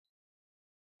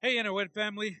Hey, Interwed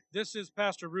family. This is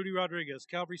Pastor Rudy Rodriguez,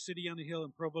 Calvary City on the Hill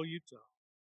in Provo, Utah.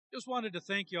 Just wanted to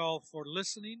thank you all for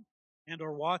listening and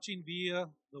or watching via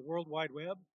the World Wide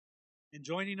Web and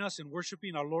joining us in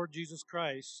worshiping our Lord Jesus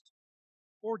Christ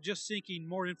or just seeking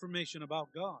more information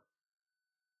about God.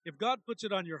 If God puts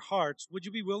it on your hearts, would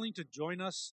you be willing to join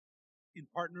us in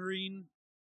partnering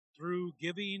through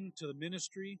giving to the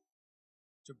ministry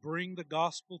to bring the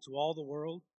gospel to all the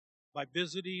world by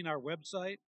visiting our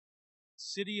website,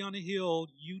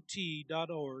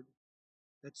 cityonahillut.org.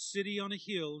 That's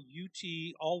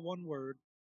cityonahillut, all one word,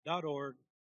 .org,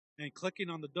 and clicking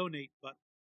on the donate button.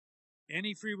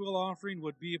 Any free will offering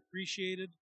would be appreciated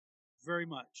very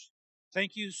much.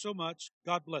 Thank you so much.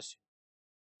 God bless you.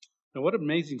 Now, what an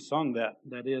amazing song that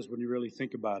is when you really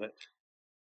think about it.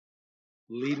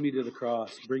 Lead me to the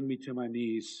cross, bring me to my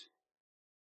knees,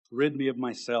 rid me of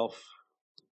myself.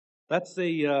 That's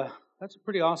a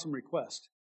pretty awesome request.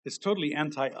 It's totally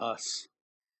anti-us,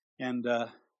 and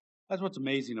that's what's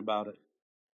amazing about it.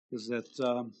 Is that,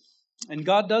 and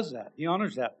God does that. He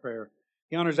honors that prayer.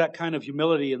 He honors that kind of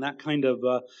humility and that kind of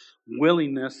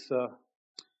willingness to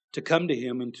come to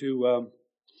Him and to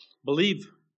believe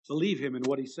Him in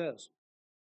what He says.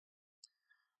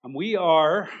 And we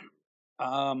are,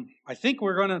 I think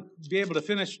we're going to be able to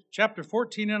finish chapter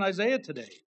 14 in Isaiah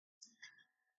today.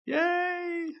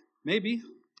 Yay! Maybe.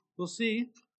 We'll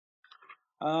see.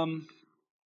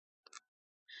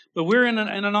 But we're in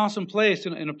an awesome place,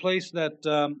 in a place that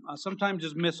sometimes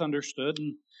is misunderstood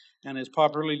and is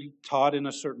popularly taught in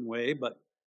a certain way. But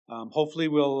hopefully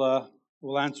we'll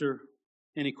answer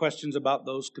any questions about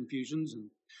those confusions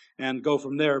and go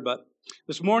from there. But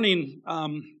this morning,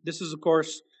 this is, of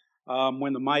course,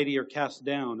 when the mighty are cast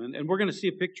down. And we're going to see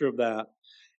a picture of that.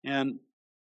 And,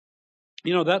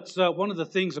 you know, that's one of the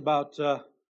things about,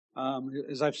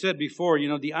 as I've said before, you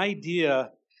know, the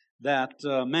idea that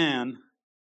man...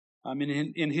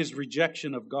 in his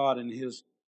rejection of God and his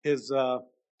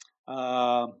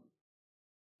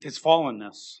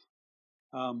fallenness,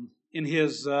 in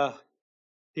his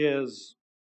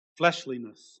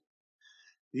fleshliness,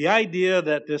 the idea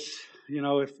that this, you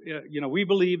know, if you know, we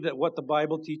believe that what the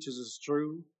Bible teaches is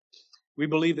true. We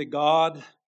believe that God,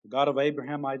 the God of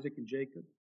Abraham, Isaac, and Jacob,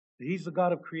 that He's the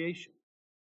God of creation,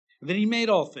 and then He made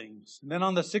all things. And then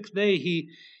on the sixth day, He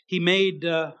made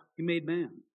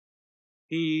man.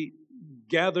 He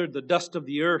gathered the dust of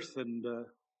the earth and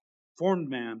formed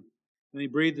man, and He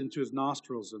breathed into his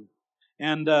nostrils,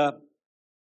 and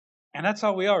that's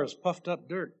how we are, as puffed up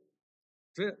dirt.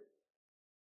 That's it.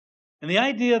 And the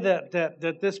idea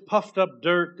that this puffed up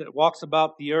dirt that walks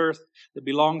about the earth, that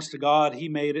belongs to God, He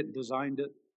made it and designed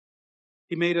it.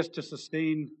 He made us to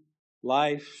sustain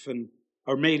life,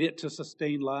 or made it to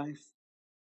sustain life.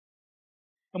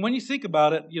 And when you think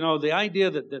about it, you know, the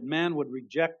idea that man would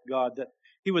reject God, that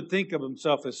he would think of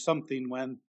himself as something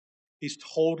when he's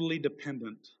totally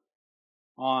dependent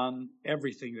on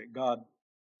everything that God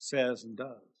says and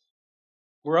does.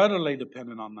 We're utterly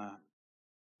dependent on that.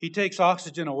 He takes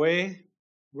oxygen away,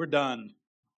 we're done.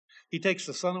 He takes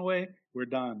the sun away, we're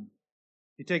done.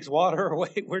 He takes water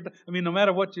away, we're done. I mean, no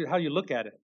matter how you look at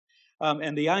it.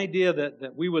 And the idea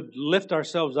that we would lift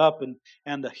ourselves up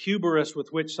and the hubris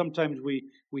with which sometimes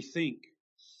we think.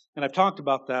 And I've talked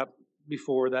about that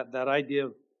before, that idea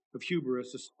of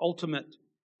hubris, this ultimate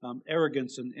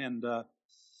arrogance and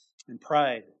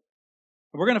pride.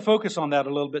 And we're going to focus on that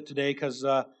a little bit today because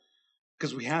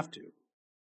we have to.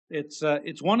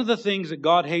 It's one of the things that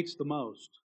God hates the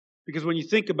most. Because when you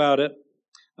think about it,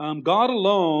 God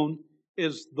alone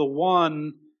is the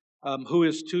one who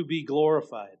is to be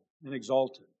glorified and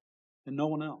exalted, and no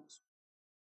one else.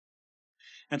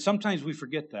 And sometimes we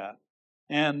forget that.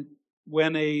 And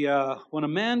when a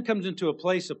man comes into a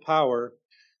place of power,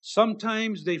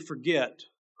 sometimes they forget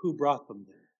who brought them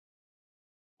there.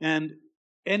 And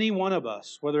any one of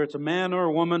us, whether it's a man or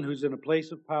a woman who's in a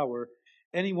place of power,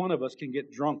 any one of us can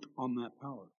get drunk on that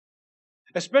power.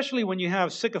 Especially when you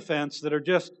have sycophants that are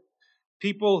just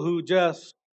people who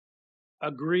just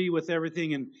agree with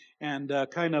everything and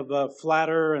kind of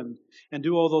flatter and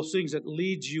do all those things that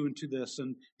leads you into this.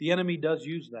 And the enemy does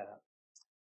use that.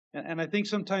 And I think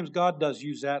sometimes God does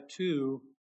use that too,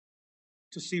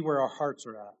 to see where our hearts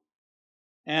are at.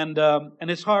 And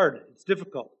it's hard. It's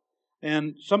difficult.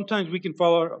 And sometimes we can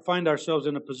find ourselves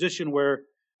in a position where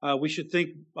we should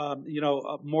think,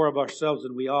 more of ourselves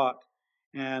than we ought.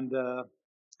 And and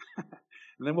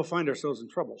then we'll find ourselves in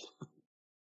trouble.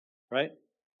 Right?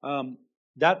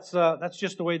 That's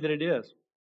just the way that it is.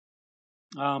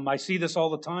 I see this all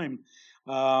the time.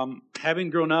 Having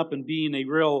grown up and being a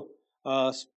real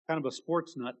kind of a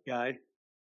sports nut guy,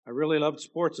 I really loved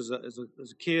sports as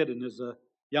a kid and as a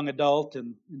young adult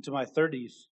and into my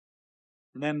 30s.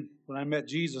 And then when I met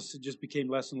Jesus, it just became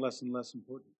less and less and less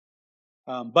important.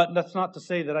 But that's not to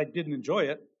say that I didn't enjoy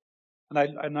it.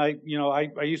 And I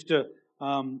used to,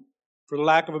 for the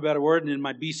lack of a better word, and in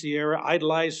my BC era,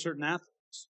 idolize certain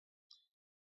athletes.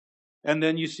 And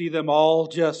then you see them all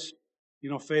just,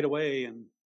 fade away. And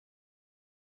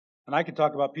I could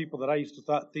talk about people that I used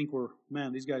to think were,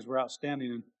 man, these guys were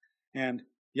outstanding. And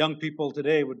young people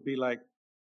today would be like,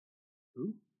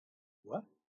 who? What?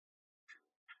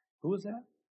 Who is that?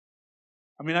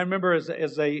 I mean, I remember in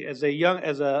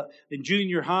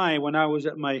junior high, when I was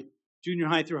at my junior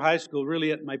high through high school,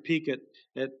 really at my peak at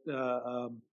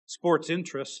sports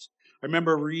interests, I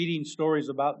remember reading stories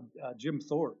about Jim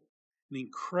Thorpe, the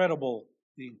incredible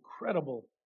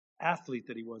athlete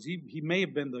that he was. He may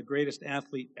have been the greatest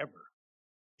athlete ever.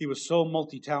 He was so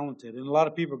multi-talented, and a lot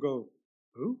of people go,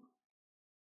 who?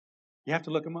 You have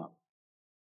to look him up.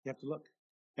 You have to look.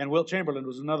 And Wilt Chamberlain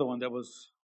was another one that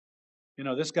was,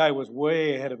 this guy was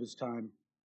way ahead of his time.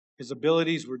 His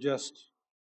abilities were just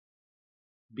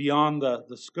beyond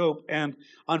the scope. And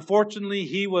unfortunately,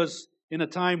 he was in a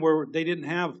time where they didn't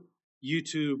have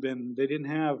YouTube and they didn't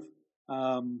have,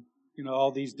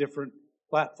 all these different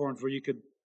platforms where you could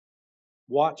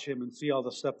watch him and see all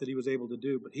the stuff that he was able to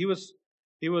do. But he was,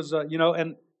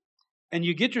 and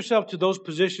you get yourself to those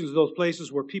positions, those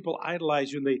places where people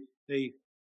idolize you and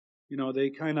they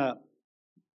kind of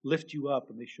lift you up,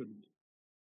 and they shouldn't.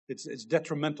 It's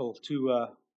detrimental to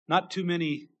there's not too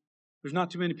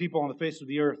many people on the face of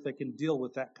the earth that can deal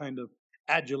with that kind of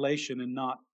adulation and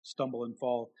not stumble and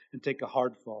fall and take a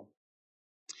hard fall.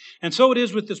 And so it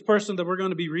is with this person that we're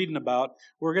going to be reading about.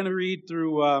 We're going to read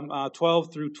through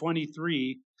 12 through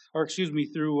 23, or excuse me,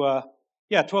 through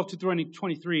 12 to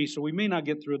 23. So we may not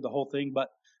get through the whole thing, but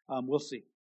we'll see.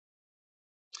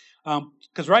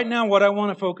 Because right now what I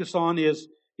want to focus on is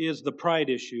the pride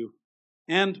issue.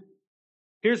 And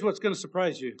here's what's going to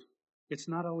surprise you. It's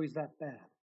not always that bad.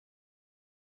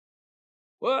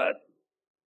 What?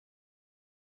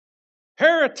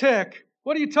 Heretic!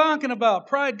 What are you talking about?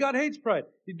 Pride, God hates pride.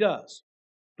 He does.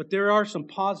 But there are some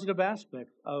positive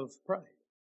aspects of pride.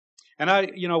 And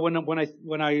when I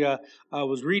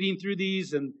was reading through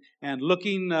these and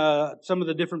looking some of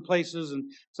the different places,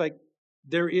 and it's like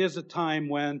there is a time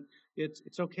when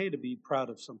it's okay to be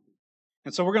proud of something.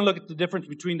 And so we're going to look at the difference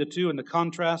between the two and the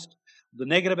contrast, the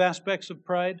negative aspects of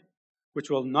pride,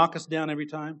 which will knock us down every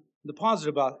time, the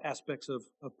positive aspects of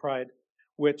pride,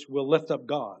 which will lift up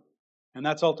God. And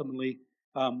that's ultimately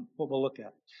what we'll look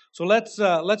at. So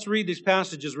let's read these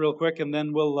passages real quick, and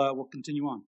then we'll continue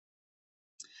on.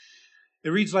 It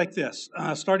reads like this,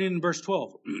 starting in verse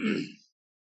 12.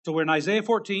 So we're in Isaiah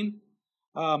 14.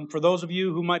 For those of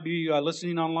you who might be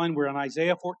listening online, we're in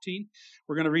Isaiah 14.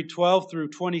 We're going to read 12 through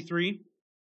 23.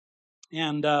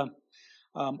 And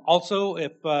also,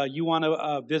 if you want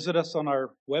to visit us on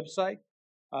our website,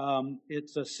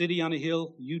 it's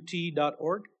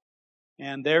cityonahill.ut.org.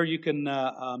 And there you can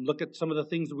look at some of the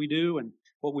things that we do and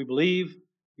what we believe.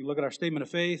 You look at our statement of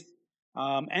faith.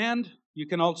 And you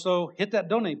can also hit that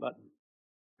donate button,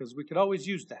 because we could always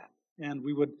use that. And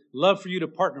we would love for you to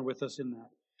partner with us in that.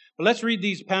 But let's read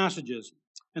these passages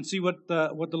and see what the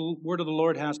word of the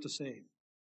Lord has to say.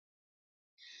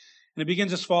 And it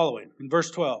begins as following, in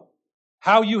verse 12.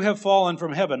 How you have fallen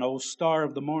from heaven, O star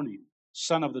of the morning,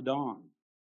 son of the dawn.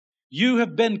 You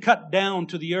have been cut down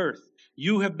to the earth.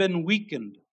 You have been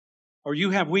weakened, or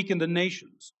you have weakened the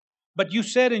nations. But you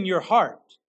said in your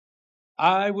heart,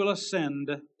 I will ascend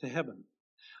to heaven.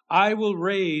 I will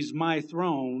raise my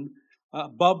throne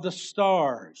above the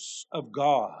stars of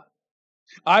God.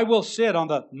 I will sit on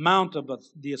the mount of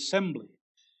the assembly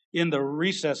in the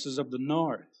recesses of the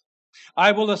north.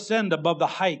 I will ascend above the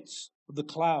heights of the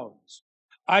clouds.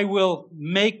 I will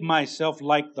make myself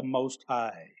like the Most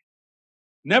High.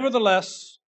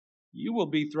 Nevertheless, you will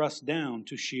be thrust down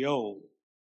to Sheol,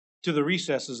 to the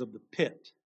recesses of the pit.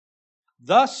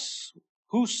 Thus,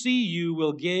 who see you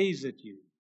will gaze at you.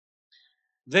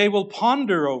 They will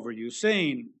ponder over you,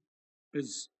 saying,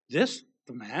 is this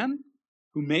the man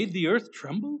who made the earth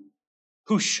tremble?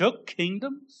 Who shook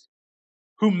kingdoms?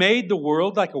 Who made the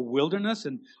world like a wilderness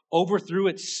and overthrew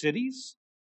its cities?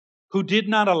 Who did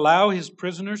not allow his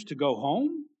prisoners to go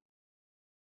home?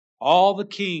 All the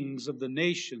kings of the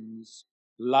nations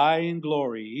lie in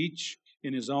glory, each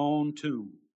in his own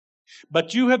tomb.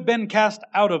 But you have been cast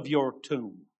out of your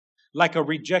tomb, like a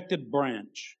rejected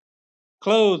branch,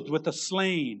 clothed with the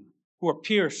slain who are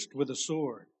pierced with a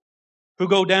sword, who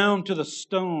go down to the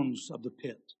stones of the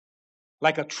pit,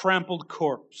 like a trampled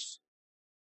corpse.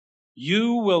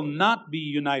 You will not be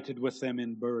united with them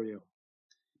in burial,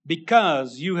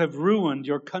 because you have ruined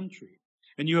your country,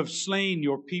 and you have slain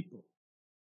your people.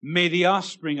 May the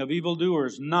offspring of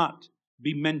evildoers not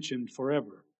be mentioned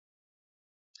forever.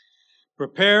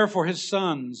 Prepare for his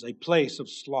sons a place of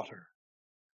slaughter,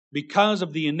 because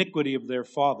of the iniquity of their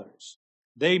fathers.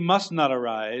 They must not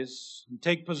arise and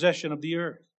take possession of the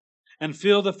earth, and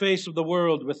fill the face of the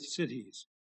world with cities.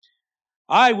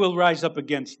 I will rise up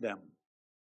against them,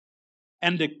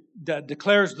 and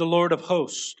declares the Lord of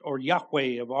hosts, or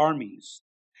Yahweh of armies,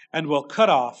 and will cut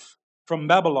off from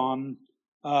Babylon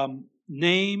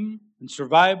name and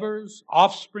survivors,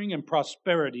 offspring and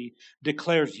prosperity,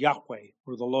 declares Yahweh,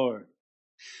 or the Lord.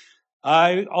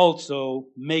 I also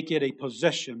make it a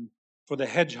possession for the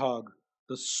hedgehog,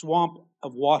 the swamp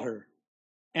of water,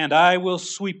 and I will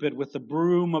sweep it with the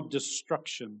broom of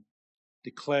destruction,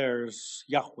 declares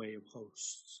Yahweh of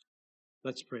hosts.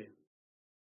 Let's pray.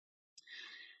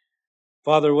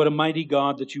 Father, what a mighty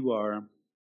God that you are.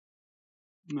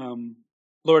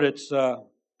 Lord, it's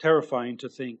terrifying to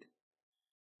think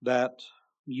that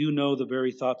you know the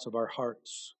very thoughts of our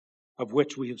hearts, of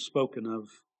which we have spoken of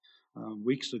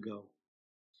weeks ago.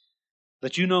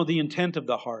 That you know the intent of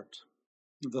the heart,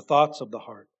 the thoughts of the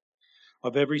heart,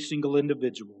 of every single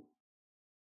individual.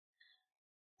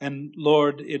 And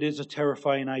Lord, it is a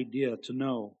terrifying idea to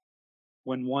know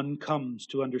when one comes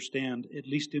to understand, at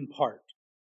least in part,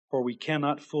 for we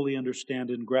cannot fully understand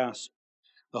and grasp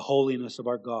the holiness of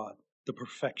our God, the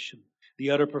perfection, the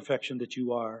utter perfection that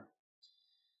you are.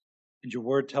 And your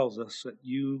word tells us that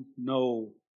you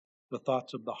know the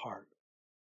thoughts of the heart.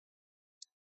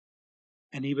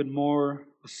 And even more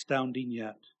astounding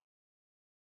yet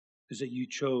is that you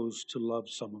chose to love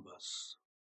some of us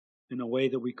in a way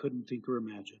that we couldn't think or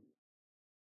imagine,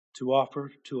 to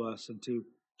offer to us and to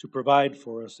provide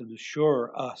for us and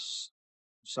assure us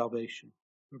of salvation,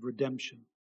 of redemption,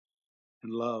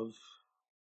 and love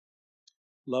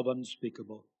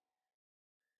unspeakable.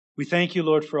 We thank you,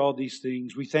 Lord, for all these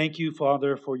things. We thank you,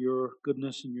 Father, for your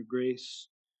goodness and your grace.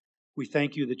 We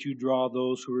thank you that you draw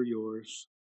those who are yours.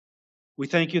 We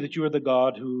thank you that you are the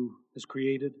God who has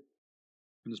created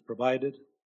and has provided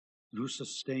and who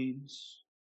sustains.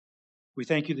 We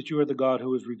thank you that you are the God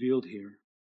who is revealed here,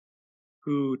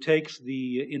 who takes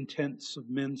the intents of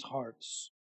men's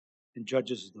hearts and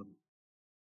judges them.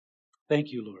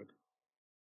 Thank you, Lord.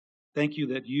 Thank you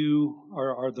that you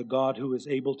are the God who is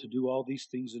able to do all these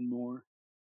things and more,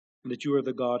 and that you are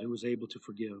the God who is able to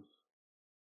forgive.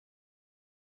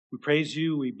 We praise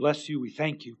you, we bless you, we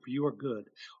thank you, for you are good.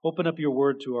 Open up your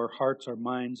word to our hearts, our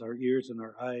minds, our ears, and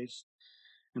our eyes.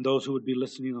 And those who would be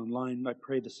listening online, I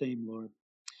pray the same, Lord.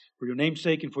 For your name's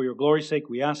sake and for your glory's sake,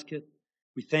 we ask it.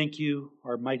 We thank you,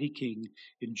 our mighty King,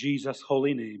 in Jesus'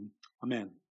 holy name.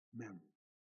 Amen. Amen.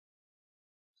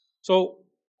 So,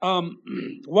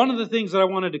 one of the things that I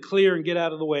wanted to clear and get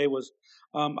out of the way was,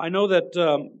 I know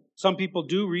that some people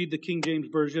do read the King James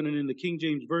Version, and in the King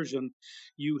James Version,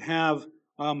 you have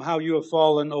how you have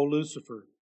fallen, O Lucifer.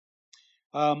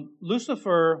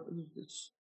 Lucifer,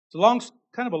 it's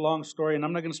kind of a long story, and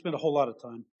I'm not going to spend a whole lot of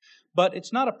time, but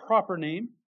it's not a proper name.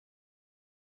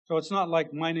 So it's not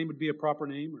like my name would be a proper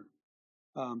name,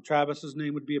 or Travis's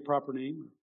name would be a proper name,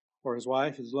 or his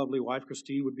wife, his lovely wife,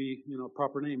 Christine, would be, a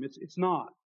proper name. It's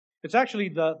not. It's actually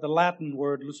the Latin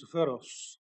word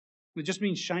luciferos. It just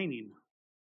means shining.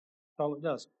 That's all it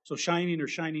does. So shining or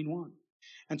shining one.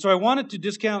 And so I wanted to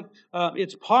discount,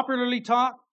 it's popularly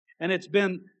taught, and it's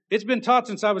been taught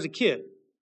since I was a kid.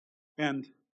 And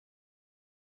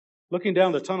looking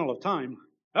down the tunnel of time,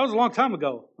 that was a long time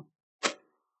ago.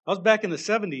 I was back in the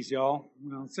 70s, y'all,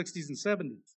 60s and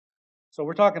 70s. So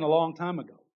we're talking a long time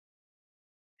ago.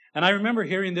 And I remember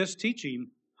hearing this teaching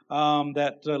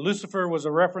that Lucifer was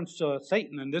a reference to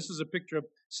Satan, and this is a picture of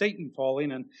Satan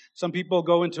falling. And some people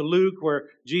go into Luke where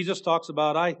Jesus talks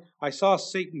about, I saw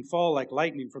Satan fall like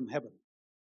lightning from heaven,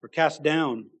 or cast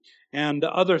down, and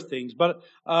other things. But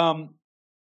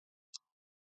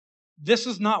this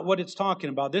is not what it's talking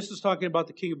about. This is talking about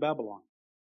the king of Babylon.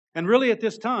 And really at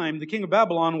this time, the king of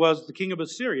Babylon was the king of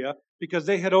Assyria, because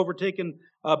they had overtaken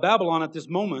Babylon at this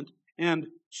moment, and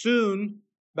soon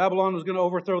Babylon was going to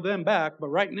overthrow them back. But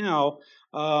right now,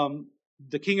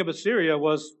 the king of Assyria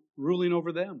was ruling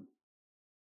over them.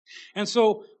 And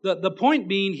so the point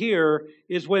being here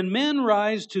is when men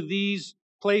rise to these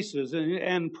places,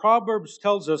 and Proverbs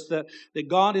tells us that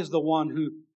God is the one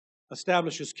who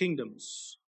establishes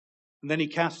kingdoms, and then he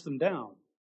casts them down.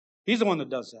 He's the one that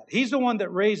does that. He's the one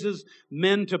that raises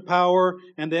men to power,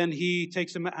 and then he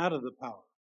takes them out of the power.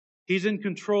 He's in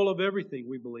control of everything,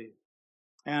 we believe.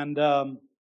 And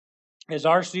As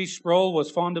R.C. Sproul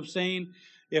was fond of saying,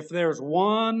 if there's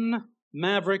one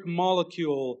maverick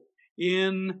molecule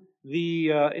in the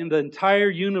entire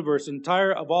universe,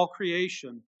 entire of all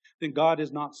creation, then God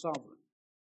is not sovereign.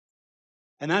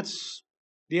 And that's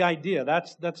the idea.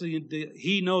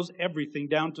 He knows everything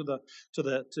down to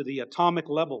the atomic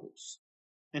levels,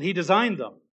 and He designed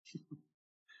them.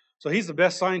 So He's the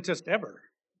best scientist ever,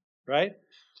 right?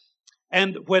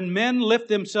 And when men lift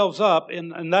themselves up,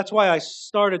 and that's why I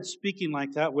started speaking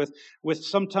like that with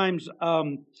sometimes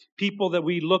people that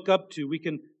we look up to, we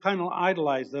can kind of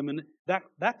idolize them, and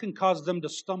that can cause them to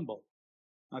stumble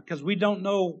because we don't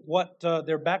know what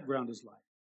their background is like.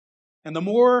 And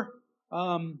the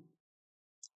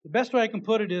best way I can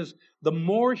put it is, the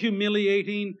more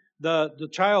humiliating the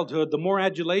childhood, the more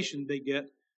adulation they get,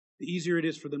 the easier it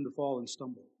is for them to fall and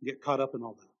stumble, and get caught up in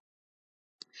all that.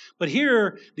 But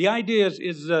here, the idea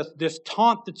is this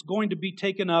taunt that's going to be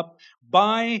taken up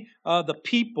by the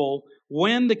people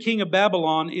when the king of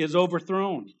Babylon is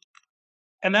overthrown.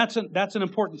 And that's an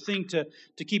important thing to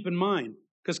keep in mind,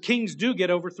 because kings do get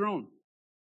overthrown.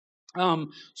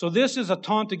 So this is a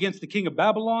taunt against the king of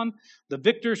Babylon. The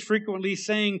victors frequently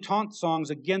sang taunt songs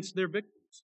against their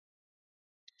victims.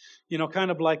 You know,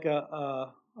 kind of like I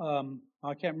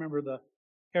can't remember the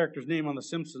character's name on The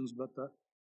Simpsons, but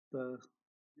the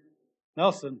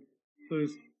Nelson,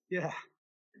 who's,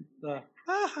 the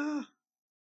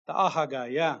aha guy,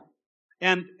 yeah.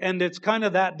 And it's kind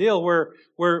of that deal where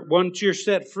once you're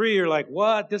set free, you're like,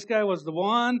 what? This guy was the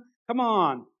one? Come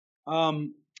on.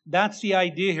 That's the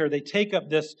idea here. They take up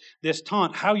this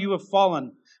taunt. How you have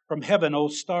fallen from heaven, O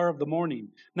star of the morning.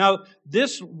 Now,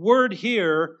 this word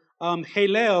here,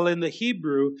 Halel in the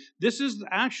Hebrew, this is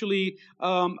actually,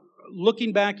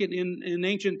 looking back in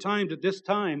ancient times, at this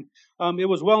time, it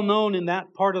was well known in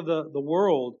that part of the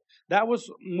world. That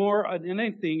was more than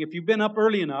anything, if you've been up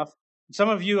early enough, some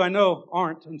of you I know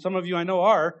aren't, and some of you I know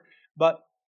are, but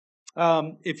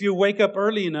if you wake up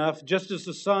early enough, just as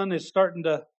the sun is starting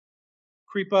to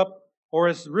creep up, or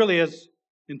as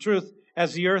in truth,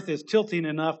 as the earth is tilting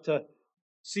enough to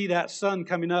see that sun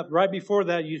coming up, right before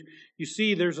that you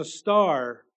see there's a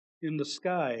star in the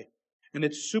sky, and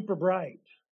it's super bright.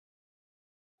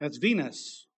 That's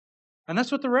Venus. And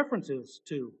that's what the reference is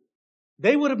to.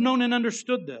 They would have known and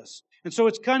understood this. And so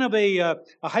it's kind of a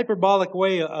hyperbolic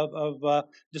way of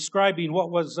describing what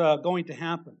was going to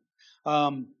happen.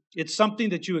 It's something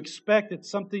that you expect. It's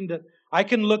something that I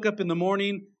can look up in the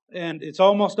morning, and it's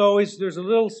almost always, there's a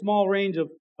little small range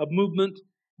of movement,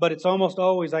 but it's almost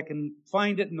always, I can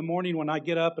find it in the morning when I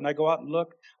get up and I go out and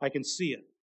look, I can see it.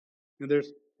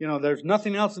 And there's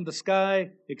nothing else in the sky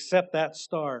except that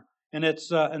star. And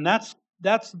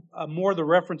that's more the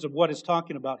reference of what it's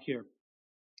talking about here.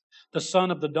 The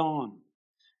son of the dawn.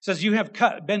 It says, you have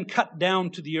been cut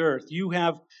down to the earth. You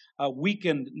have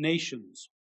weakened nations.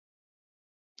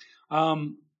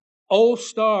 O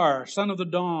star, son of the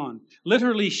dawn,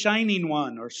 literally shining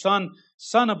one, or son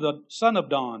of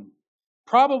dawn.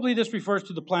 Probably this refers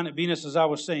to the planet Venus, as I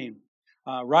was saying.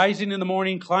 Rising in the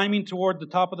morning, climbing toward the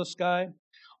top of the sky,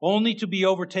 only to be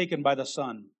overtaken by the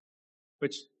sun,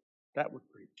 which that would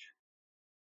preach.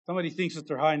 Somebody thinks that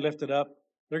they're high and lifted up,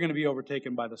 they're going to be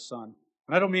overtaken by the sun.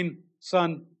 And I don't mean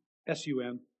sun,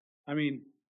 S-U-N. I mean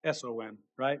S-O-N,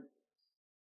 right?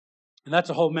 And that's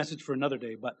a whole message for another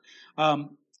day. But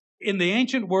in the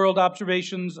ancient world,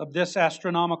 observations of this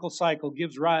astronomical cycle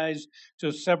gives rise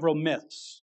to several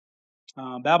myths.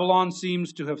 Babylon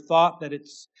seems to have thought that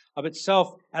it's of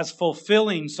itself as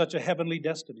fulfilling such a heavenly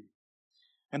destiny.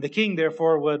 And the king,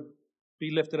 therefore, would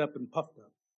be lifted up and puffed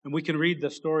up. And we can read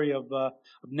the story of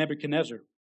Nebuchadnezzar.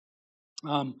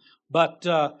 But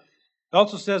it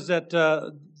also says that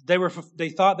they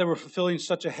thought they were fulfilling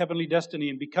such a heavenly destiny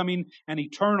and becoming an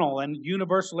eternal and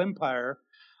universal empire.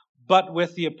 But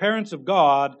with the appearance of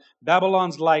God,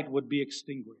 Babylon's light would be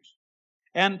extinguished.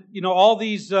 And, all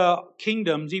these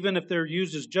kingdoms, even if they're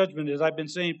used as judgment, as I've been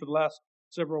saying for the last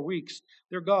several weeks,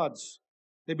 they're God's.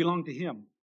 They belong to Him.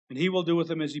 And He will do with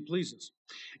them as He pleases.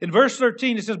 In verse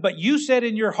 13, it says, but you said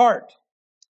in your heart.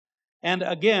 And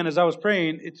again, as I was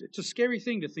praying, it's a scary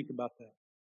thing to think about that.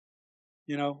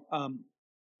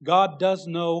 God does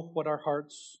know what our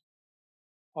hearts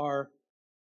are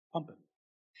pumping.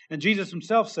 And Jesus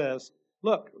Himself says,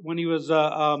 look, when He was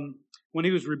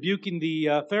rebuking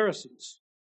the Pharisees,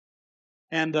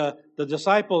 and the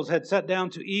disciples had sat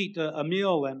down to eat a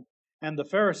meal, and the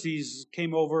Pharisees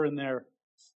came over and they're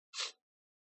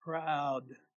proud.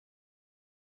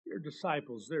 Your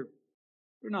disciples, they're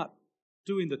not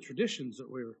doing the traditions that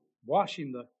we're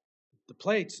washing the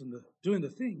plates and doing the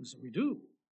things that we do.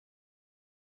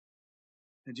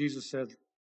 And Jesus said,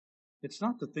 It's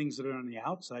not the things that are on the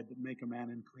outside that make a man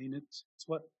unclean. It's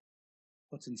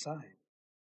what's inside.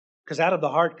 Because out of the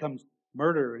heart comes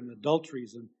murder and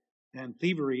adulteries and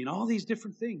thievery and all these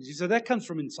different things. He said that comes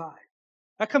from inside.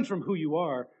 That comes from who you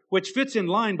are, which fits in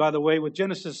line, by the way, with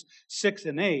Genesis 6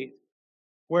 and 8,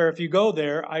 where if you go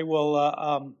there, I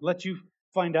will let you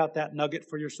find out that nugget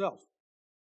for yourself.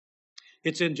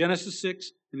 It's in Genesis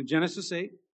 6 and in Genesis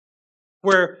 8,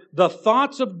 where the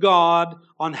thoughts of God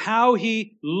on how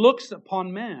He looks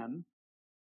upon man,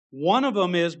 one of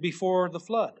them is before the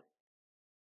flood.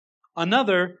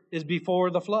 Another is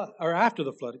before the flood, or after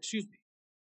the flood, excuse me.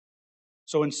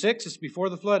 So in 6, it's before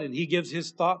the flood, and He gives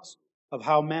His thoughts of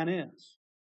how man is,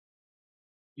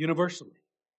 universally.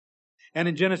 And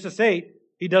in Genesis 8,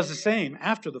 He does the same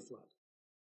after the flood.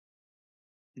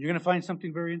 And you're going to find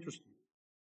something very interesting.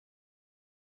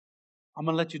 I'm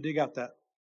going to let you dig out that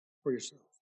for yourself.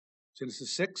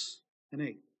 Genesis 6 and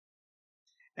 8.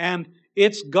 And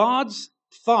it's God's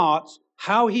thoughts,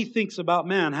 how He thinks about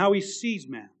man, how He sees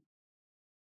man.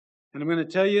 And I'm going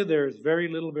to tell you there's very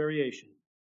little variation.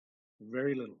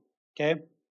 Very little. Okay?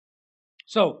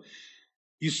 So,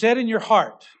 you said in your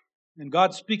heart, and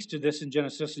God speaks to this in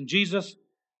Genesis, and Jesus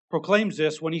proclaims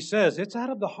this when He says, it's out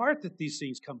of the heart that these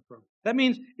things come from. That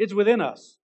means it's within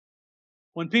us.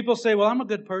 When people say, well, I'm a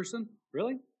good person.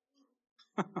 Really?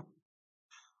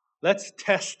 Let's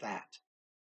test that.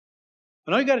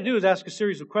 And all you got to do is ask a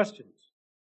series of questions.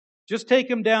 Just take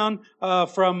them down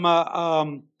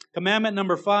from commandment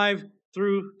number 5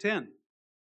 through 10.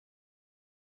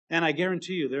 And I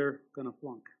guarantee you they're going to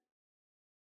flunk.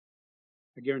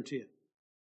 I guarantee it.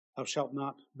 Thou shalt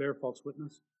not bear false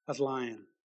witness. That's lying.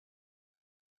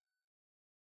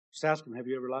 Just ask them, have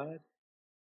you ever lied?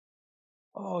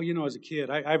 Oh, as a kid.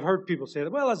 I've heard people say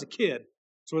that. Well, as a kid.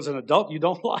 So as an adult, you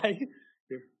don't lie?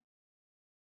 Here.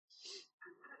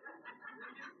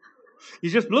 You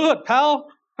just blew it, pal.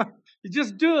 You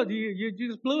just do it. You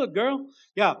just blew it, girl.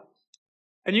 Yeah.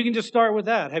 And you can just start with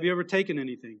that. Have you ever taken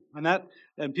anything?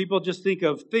 And people just think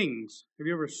of things. Have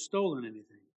you ever stolen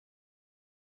anything?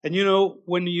 And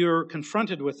when you're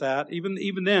confronted with that,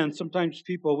 even then, sometimes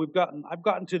people, I've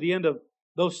gotten to the end of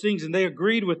those things, and they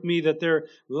agreed with me that they're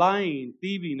lying,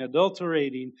 thieving,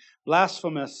 adulterating,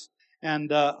 blasphemous, and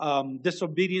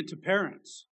disobedient to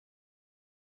parents.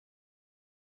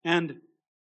 And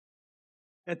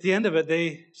at the end of it,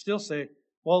 they still say,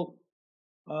 well,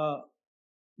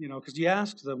 because you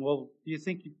ask them, well, do you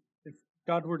think if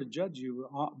God were to judge you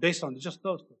based on just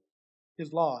those things,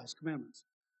 His law, His commandments,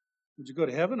 would you go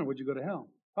to heaven or would you go to hell?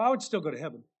 I would still go to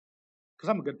heaven because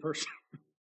I'm a good person.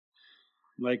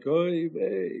 Like, oh,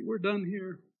 hey, we're done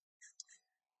here.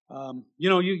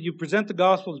 You present the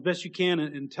gospel as best you can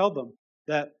and tell them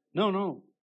that, no,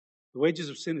 the wages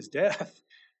of sin is death.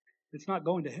 It's not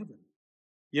going to heaven.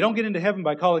 You don't get into heaven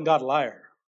by calling God a liar,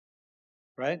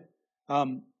 right?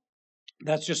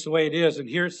 That's just the way it is. And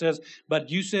here it says, but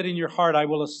you said in your heart, I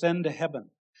will ascend to heaven.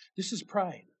 This is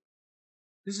pride.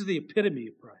 This is the epitome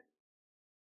of pride.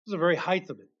 This is the very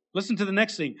height of it. Listen to the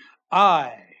next thing.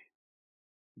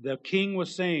 The king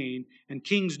was saying, and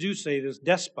kings do say this,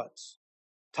 despots,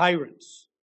 tyrants,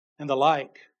 and the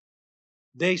like.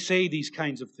 They say these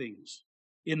kinds of things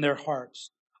in their hearts.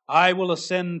 I will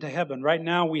ascend to heaven. Right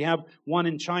now we have one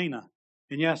in China.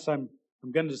 And yes, I'm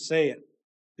going to say it.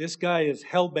 This guy is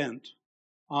hell-bent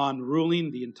on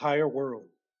ruling the entire world.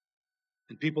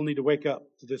 And people need to wake up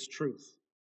to this truth.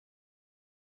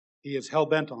 He is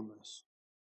hell-bent on this.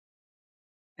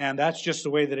 And that's just the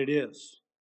way that it is.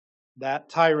 That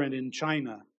tyrant in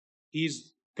China,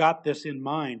 he's got this in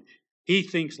mind. He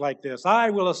thinks like this.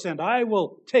 I will ascend. I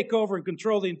will take over and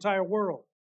control the entire world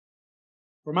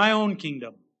for my own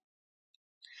kingdom.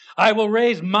 I will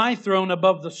raise my throne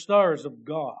above the stars of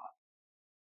God.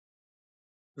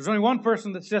 There's only one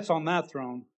person that sits on that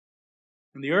throne,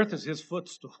 and the earth is his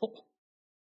footstool.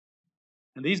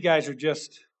 And these guys are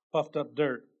just puffed up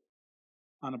dirt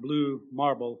on a blue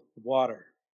marble of water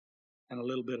and a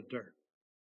little bit of dirt.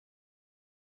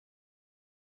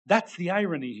 That's the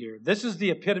irony here. This is the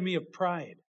epitome of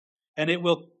pride. And it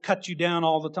will cut you down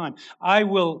all the time. I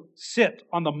will sit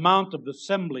on the mount of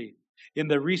assembly in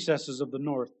the recesses of the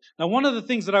north. Now, one of the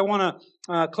things that I want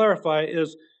to clarify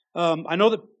is, I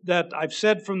know that I've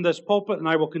said from this pulpit, and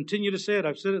I will continue to say it.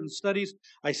 I've said it in studies.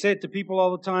 I say it to people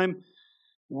all the time.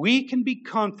 We can be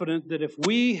confident that if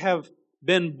we have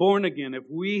been born again, if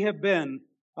we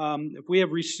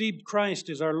have received Christ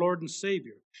as our Lord and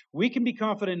Savior, we can be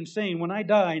confident in saying, when I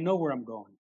die, I know where I'm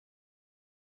going.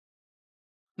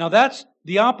 Now that's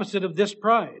the opposite of this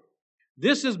pride.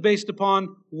 This is based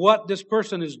upon what this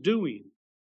person is doing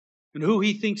and who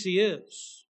he thinks he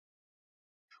is.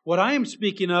 What I am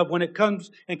speaking of when it comes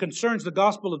and concerns the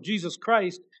gospel of Jesus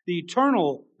Christ, the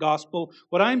eternal gospel,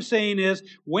 what I'm saying is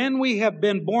when we have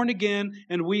been born again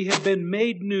and we have been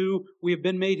made new, we have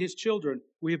been made His children,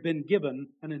 we have been given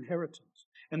an inheritance.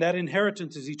 And that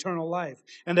inheritance is eternal life.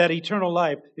 And that eternal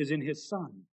life is in His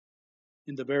Son,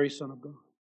 in the very Son of God.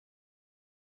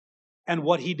 And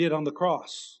what He did on the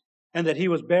cross, and that He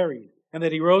was buried, and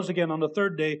that He rose again on the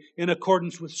third day in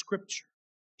accordance with Scripture.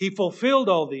 He fulfilled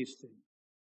all these things.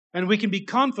 And we can be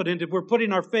confident if we're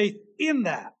putting our faith in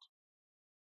that.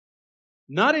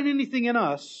 Not in anything in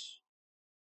us.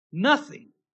 Nothing.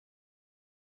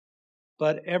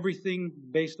 But everything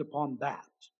based upon that.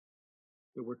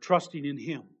 That we're trusting in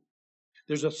Him.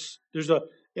 There's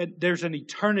an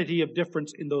eternity of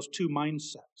difference in those two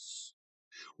mindsets.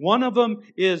 One of them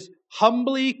is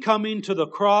humbly coming to the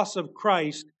cross of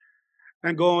Christ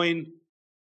and going,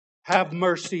 have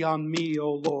mercy on me,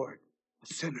 O Lord,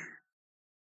 a sinner.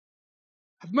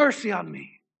 Have mercy on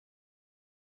me.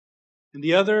 And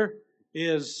the other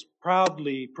is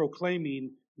proudly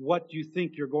proclaiming what you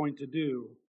think you're going to do.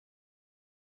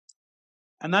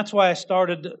 And that's why I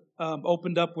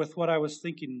opened up with what I was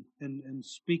thinking and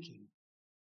speaking.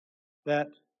 That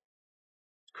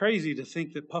it's crazy to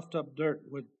think that puffed up dirt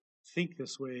would think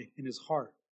this way in his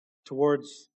heart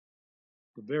towards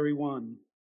the very one.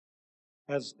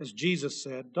 As Jesus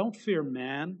said, don't fear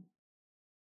man.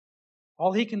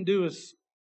 All he can do is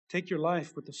take your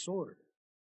life with the sword,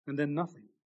 and then nothing.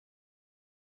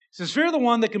 He says, fear the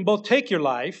one that can both take your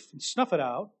life and snuff it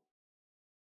out,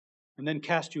 and then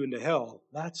cast you into hell.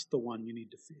 That's the one you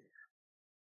need to fear.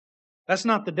 That's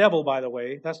not the devil, by the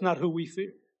way. That's not who we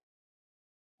fear.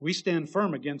 We stand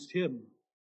firm against him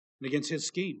and against his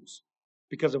schemes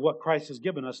because of what Christ has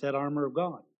given us, that armor of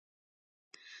God.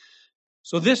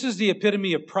 So this is the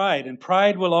epitome of pride, and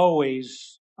pride will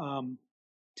always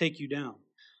take you down.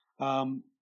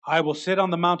 I will sit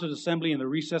on the mountain assembly in the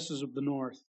recesses of the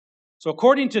north. So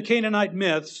according to Canaanite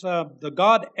myths, the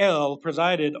god El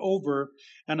presided over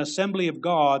an assembly of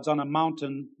gods on a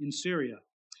mountain in Syria.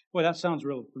 Boy, that sounds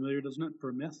real familiar, doesn't it, for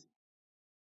a myth?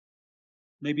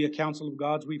 Maybe a council of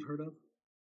gods we've heard of.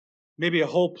 Maybe a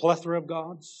whole plethora of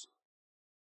gods.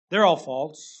 They're all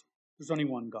false. There's only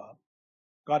one God.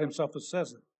 God Himself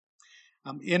says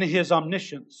it. In His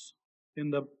omniscience,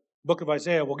 in the book of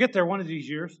Isaiah, we'll get there one of these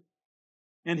years,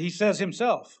 and He says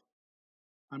Himself,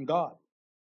 I'm God.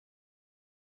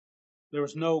 There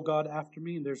was no God after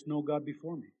me, and there's no God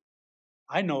before me.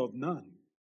 I know of none.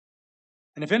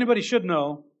 And if anybody should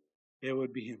know, it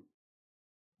would be Him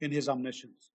in His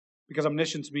omniscience. Because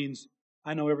omniscience means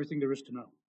I know everything there is to know.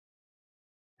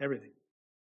 Everything.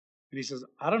 And He says,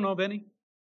 I don't know of any.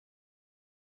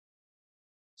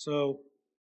 So,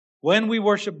 when we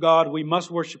worship God, we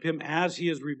must worship Him as He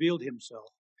has revealed Himself.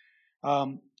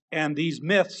 And these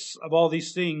myths of all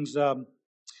these things, they're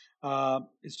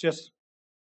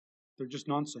just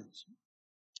nonsense.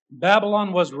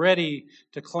 Babylon was ready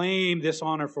to claim this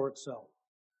honor for itself.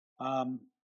 And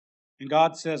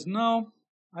God says, no,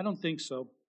 I don't think so.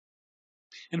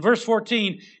 In verse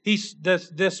 14,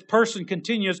 this person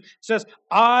continues, says,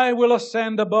 I will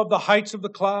ascend above the heights of the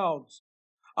clouds.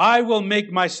 I will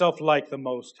make myself like the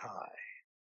Most High.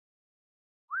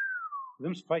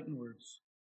 Them's fighting words.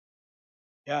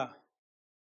 Yeah.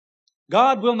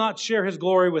 God will not share His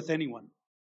glory with anyone.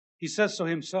 He says so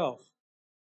Himself.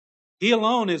 He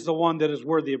alone is the one that is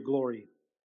worthy of glory.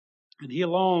 And He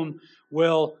alone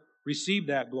will receive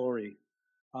that glory.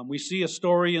 We see a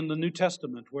story in the New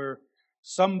Testament where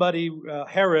somebody,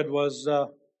 Herod, was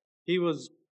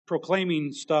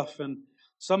proclaiming stuff, and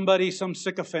some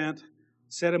sycophant,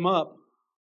 set him up.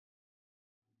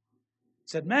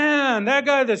 Said, man, that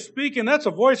guy that's speaking, that's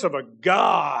a voice of a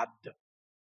god.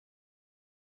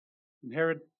 And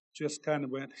Herod just kind of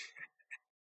went,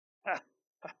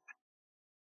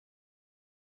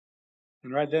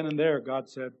 and right then and there, God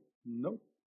said, nope.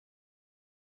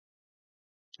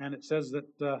 And it says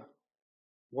that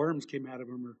worms came out of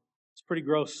him. It's pretty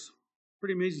gross.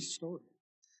 Pretty amazing story.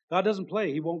 God doesn't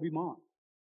play. He won't be mocked.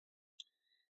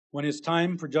 When it's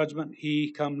time for judgment,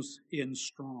 He comes in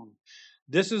strong.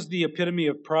 This is the epitome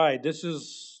of pride. This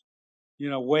is,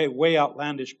 way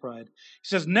outlandish pride. He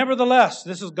says, nevertheless,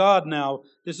 this is God now.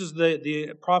 This is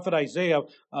the prophet Isaiah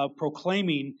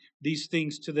proclaiming these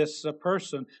things to this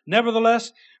person.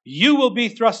 Nevertheless, you will be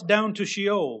thrust down to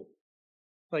Sheol.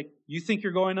 Like, you think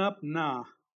you're going up? Nah.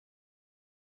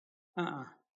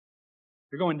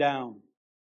 You're going down.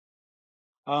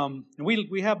 And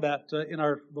we have that in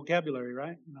our vocabulary,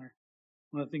 right?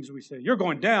 One of the things that we say, you're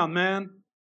going down, man.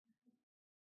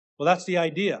 Well, that's the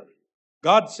idea.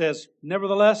 God says,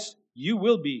 nevertheless, you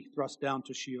will be thrust down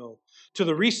to Sheol, to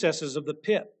the recesses of the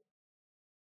pit.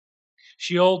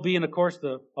 Sheol being, of course,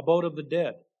 the abode of the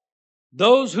dead.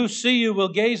 Those who see you will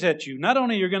gaze at you. Not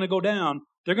only are you going to go down,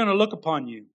 they're going to look upon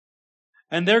you.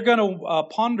 And they're going to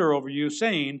ponder over you,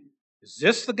 saying, is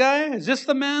this the guy? Is this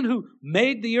the man who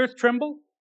made the earth tremble?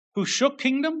 Who shook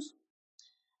kingdoms?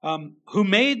 Who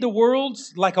made the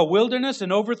worlds like a wilderness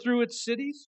and overthrew its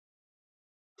cities?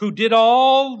 Who did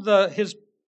who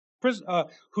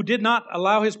did not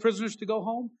allow his prisoners to go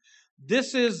home?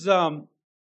 This is the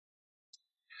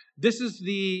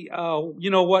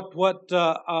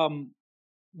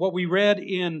what we read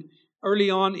in early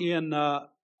on in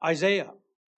Isaiah,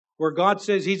 where God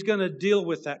says He's going to deal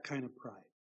with that kind of pride.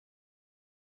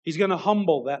 He's going to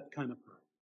humble that kind of pride.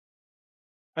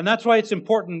 And that's why it's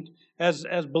important as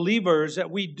believers that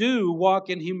we do walk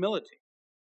in humility.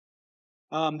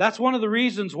 That's one of the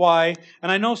reasons why,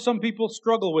 and I know some people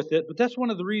struggle with it, but that's one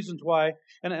of the reasons why,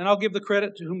 and I'll give the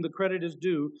credit to whom the credit is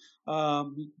due.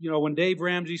 When Dave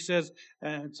Ramsey says,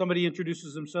 somebody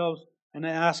introduces themselves and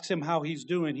asks him how he's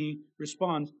doing, he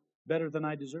responds, better than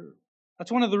I deserve.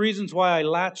 That's one of the reasons why I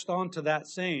latched on to that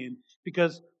saying,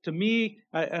 because to me,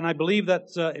 and I believe that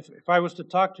if I was to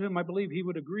talk to him, I believe he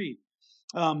would agree.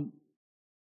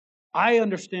 I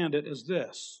understand it as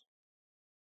this,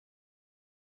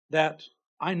 that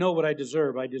I know what I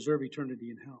deserve. I deserve eternity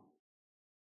in hell.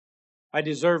 I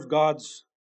deserve God's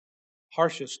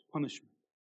harshest punishment.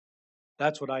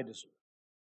 That's what I deserve.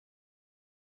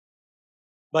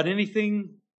 But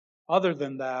anything other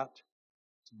than that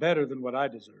is better than what I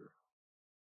deserve.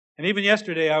 And even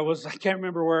yesterday, I can't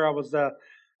remember where I was at.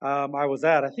 I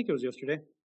think it was yesterday.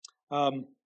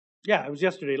 It was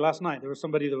yesterday, last night. There was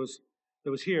somebody that was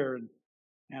here,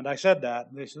 and I said that.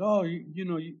 And they said, oh,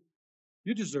 you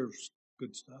deserve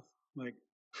good stuff. Like,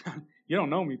 you don't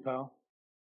know me, pal.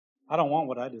 I don't want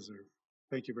what I deserve.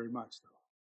 Thank you very much, though.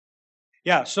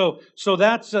 Yeah, so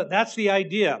that's the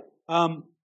idea.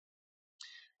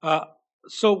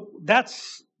 So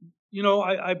that's,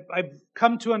 I've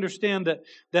come to understand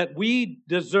that we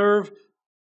deserve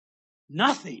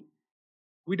nothing.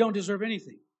 We don't deserve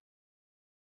anything.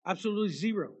 Absolutely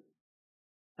zero.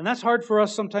 And that's hard for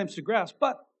us sometimes to grasp,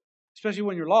 but especially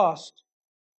when you're lost.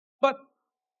 But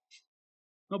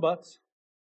no buts.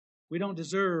 We don't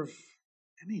deserve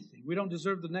anything. We don't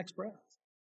deserve the next breath.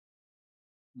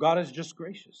 God is just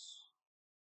gracious.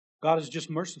 God is just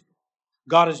merciful.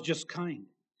 God is just kind.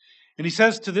 And He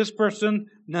says to this person,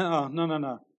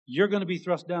 no. You're going to be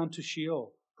thrust down to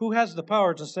Sheol. Who has the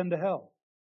power to send to hell?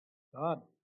 God.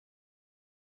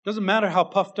 Doesn't matter how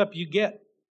puffed up you get.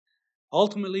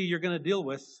 Ultimately, you're going to deal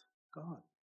with God.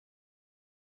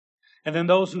 And then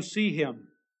those who see Him,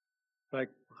 like,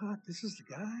 what? This is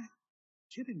the guy?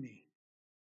 Kidding me?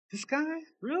 This guy?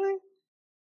 Really?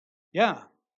 Yeah.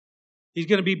 He's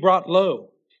going to be brought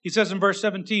low. He says in verse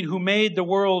 17, who made the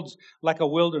worlds like a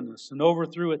wilderness and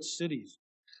overthrew its cities,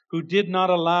 who did not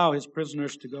allow His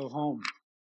prisoners to go home.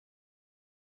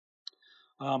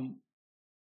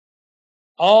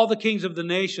 All the kings of the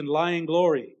nation lie in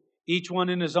glory, each one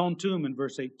in his own tomb, in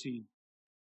verse 18. It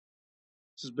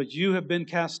says, but you have been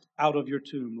cast out of your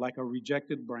tomb like a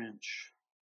rejected branch,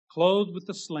 clothed with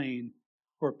the slain,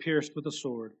 or pierced with a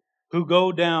sword, who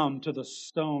go down to the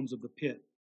stones of the pit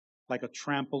like a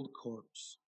trampled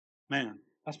corpse. Man,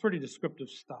 that's pretty descriptive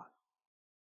stuff.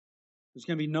 There's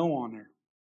going to be no honor.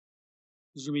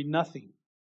 There's going to be nothing.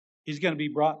 He's going to be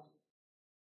brought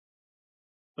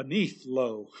beneath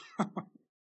low.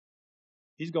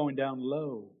 He's going down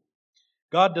low.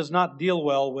 God does not deal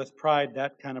well with pride,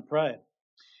 that kind of pride.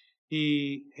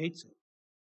 He hates it.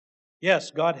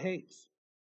 Yes, God hates.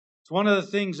 It's one of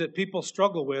the things that people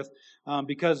struggle with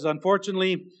because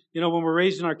unfortunately, when we're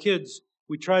raising our kids,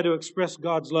 we try to express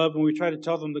God's love and we try to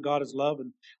tell them that God is love,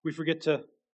 and we forget to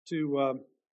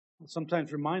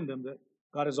sometimes remind them that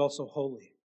God is also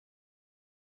holy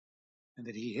and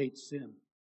that He hates sin.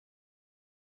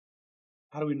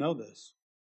 How do we know this?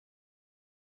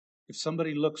 If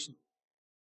somebody looks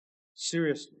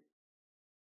seriously,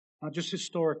 not just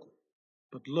historically,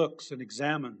 but looks and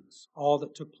examines all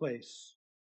that took place.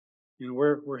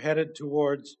 We're headed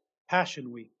towards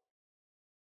Passion Week.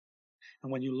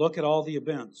 And when you look at all the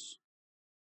events,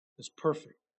 this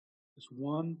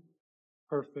one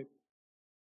perfect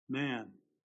man,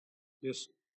 this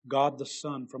God the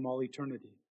Son from all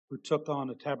eternity, who took on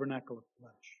a tabernacle of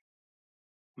flesh,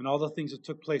 and all the things that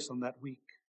took place on that week.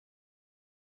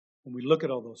 When we look at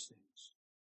all those things,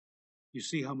 you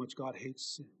see how much God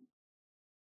hates sin.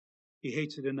 He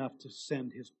hates it enough to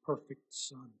send His perfect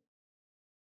Son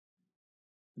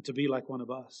and to be like one of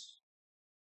us,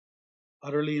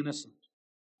 utterly innocent,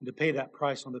 and to pay that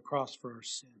price on the cross for our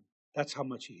sin. That's how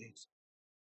much He hates it.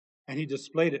 And He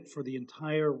displayed it for the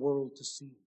entire world to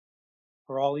see,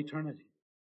 for all eternity.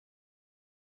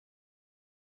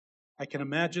 I can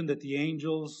imagine that the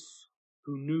angels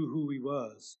who knew who He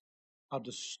was, how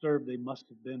disturbed they must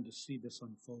have been to see this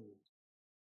unfold.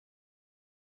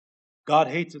 God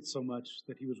hates it so much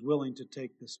that He was willing to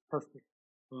take this perfect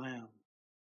lamb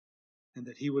and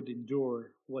that He would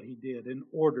endure what He did in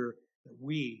order that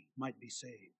we might be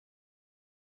saved.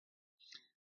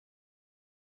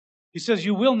 He says,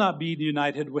 you will not be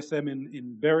united with them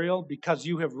in burial because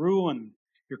you have ruined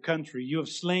your country. You have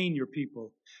slain your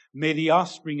people. May the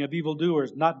offspring of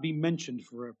evildoers not be mentioned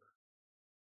forever.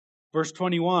 Verse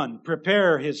 21,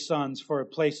 prepare His sons for a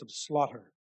place of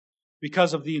slaughter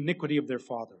because of the iniquity of their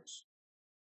fathers.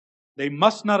 They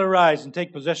must not arise and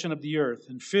take possession of the earth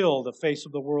and fill the face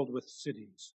of the world with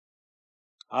cities.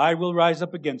 I will rise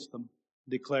up against them,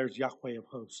 declares Yahweh of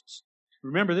hosts.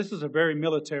 Remember, this is a very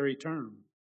military term.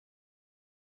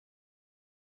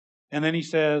 And then he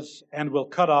says, and will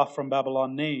cut off from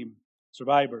Babylon name,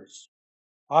 survivors,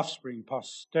 offspring,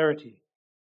 posterity,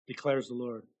 declares the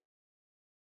Lord.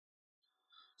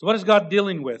 So what is God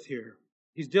dealing with here?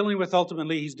 He's dealing with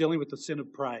the sin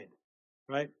of pride,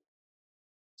 right?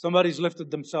 Somebody's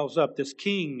lifted themselves up. These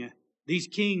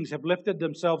kings have lifted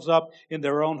themselves up in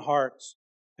their own hearts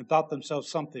and thought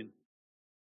themselves something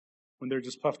when they're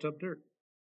just puffed up dirt.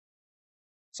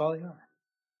 That's all they are.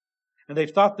 And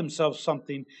they've thought themselves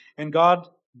something, and God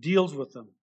deals with them.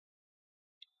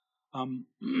 I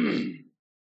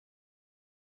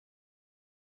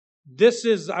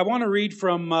want to read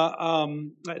from,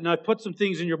 and I put some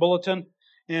things in your bulletin,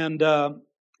 and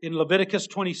in Leviticus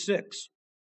 26.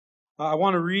 I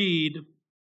want to read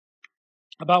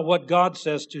about what God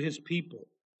says to His people.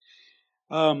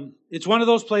 It's one of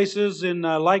those places in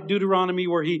like Deuteronomy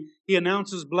where he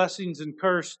announces blessings and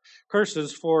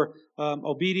curses for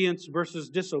obedience versus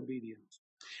disobedience.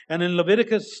 And in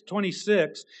Leviticus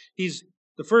 26,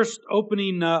 the first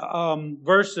opening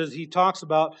verses, he talks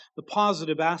about the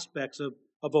positive aspects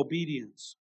of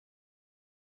obedience.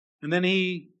 And then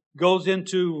he goes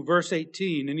into verse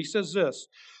 18, and he says this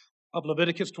of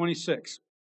Leviticus 26.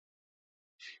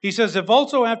 He says, if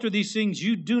also after these things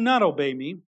you do not obey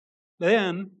me,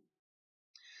 then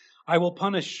I will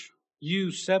punish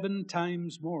you 7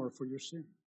 times more for your sin.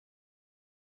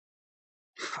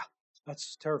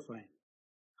 That's terrifying.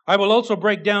 I will also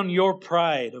break down your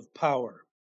pride of power.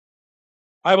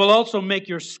 I will also make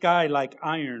your sky like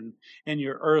iron and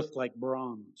your earth like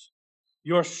bronze.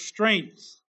 Your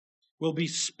strength will be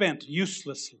spent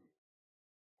uselessly.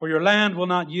 For your land will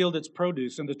not yield its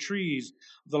produce, and the trees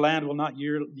of the land will not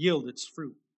yield its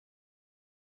fruit.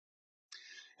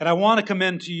 And I want to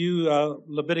commend to you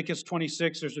Leviticus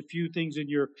 26. There's a few things in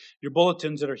your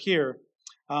bulletins that are here.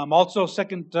 Also,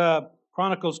 2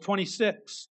 Chronicles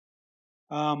 26.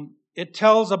 It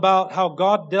tells about how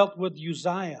God dealt with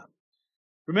Uzziah.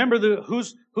 Remember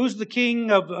who's the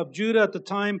king of Judah at the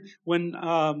time when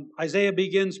Isaiah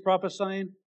begins prophesying?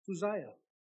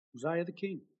 Uzziah the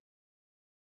king.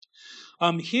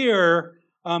 Here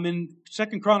in 2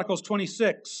 Chronicles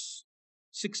 26,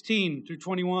 16 through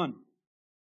 21.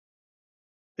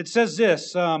 It says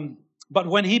this, but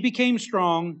when he became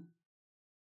strong,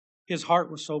 his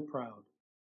heart was so proud.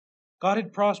 God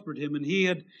had prospered him, and he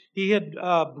had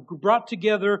brought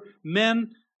together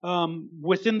men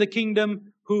within the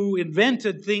kingdom who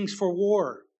invented things for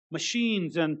war,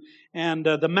 machines and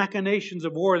the machinations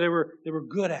of war. They were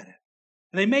good at it,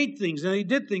 and they made things and they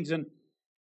did things,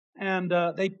 and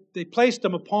they placed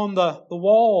them upon the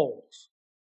walls,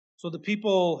 so the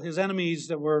people, his enemies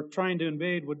that were trying to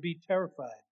invade, would be terrified.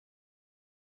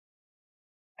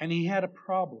 And he had a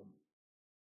problem.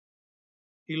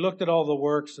 He looked at all the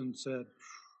works and said,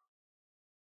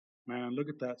 man, look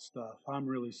at that stuff. I'm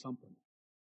really something.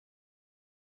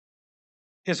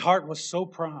 His heart was so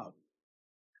proud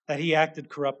that he acted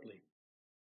corruptly.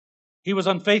 He was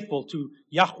unfaithful to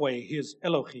Yahweh, his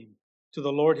Elohim, to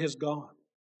the Lord his God.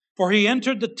 For he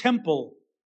entered the temple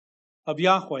of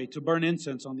Yahweh to burn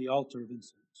incense on the altar of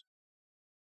incense.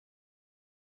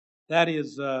 That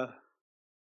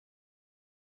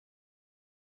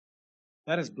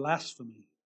is blasphemy.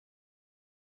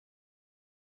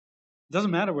 It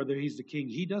doesn't matter whether he's the king.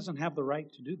 He doesn't have the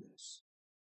right to do this.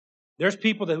 There's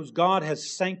people whose God has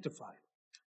sanctified,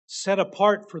 set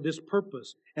apart for this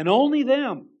purpose. And only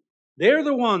them. They're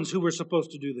the ones who were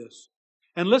supposed to do this.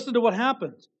 And listen to what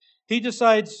happens. He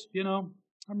decides, I'm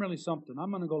really something. I'm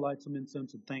going to go light some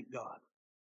incense and thank God.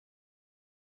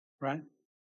 Right? It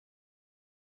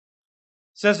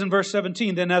says in verse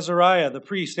 17, then Azariah the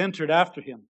priest entered after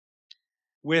him.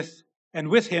 and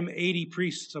with him 80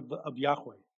 priests of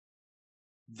Yahweh.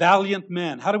 Valiant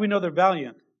men. How do we know they're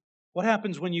valiant? What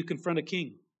happens when you confront a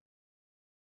king?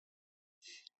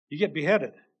 You get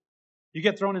beheaded. You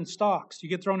get thrown in stocks. You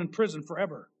get thrown in prison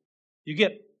forever. You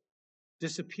get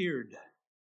disappeared.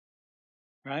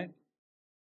 Right?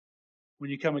 When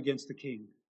you come against the king.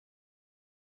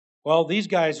 Well, these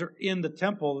guys are in the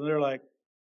temple and they're like,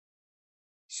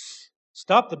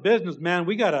 stop the business, man.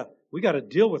 We gotta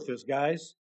deal with this,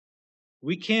 guys.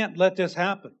 We can't let this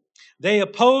happen. They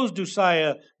opposed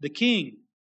Uzziah, the king,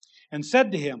 and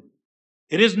said to him,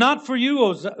 it is not for you,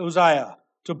 Uzziah,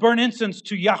 to burn incense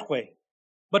to Yahweh,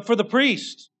 but for the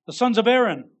priests, the sons of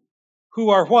Aaron, who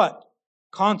are what?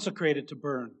 Consecrated to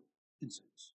burn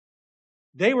incense.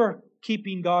 They were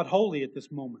keeping God holy at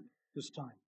this moment, this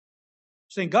time.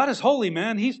 Saying, God is holy,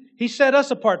 man. He set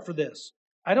us apart for this.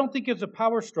 I don't think it's a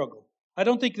power struggle. I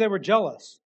don't think they were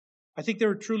jealous. I think they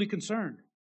were truly concerned.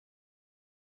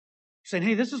 Saying,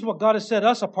 hey, this is what God has set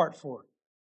us apart for.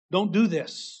 Don't do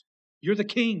this. You're the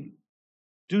king.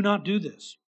 Do not do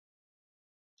this.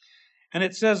 And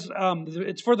it says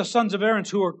it's for the sons of Aaron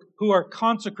who are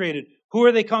consecrated. Who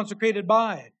are they consecrated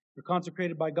by? They're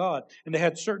consecrated by God. And they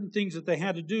had certain things that they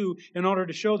had to do in order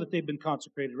to show that they've been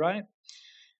consecrated, right?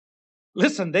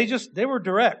 Listen, they were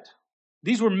direct.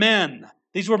 These were men.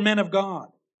 These were men of God.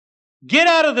 Get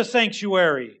out of the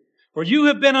sanctuary, for you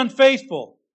have been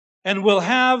unfaithful and will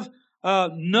have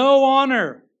no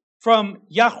honor from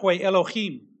Yahweh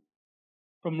Elohim,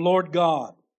 from Lord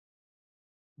God.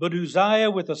 But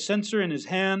Uzziah, with a censer in his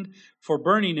hand for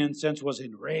burning incense, was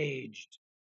enraged.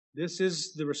 This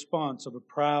is the response of a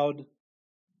proud,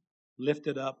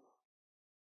 lifted up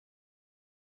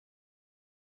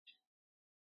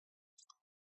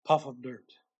puff of dirt.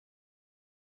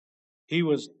 He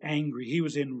was angry. He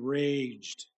was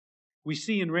enraged. We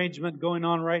see enragement going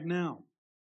on right now,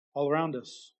 all around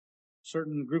us.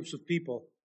 Certain groups of people,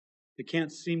 they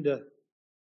can't seem to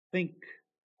think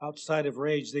outside of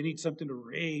rage. They need something to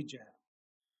rage at.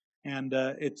 And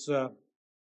it's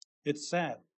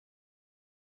sad.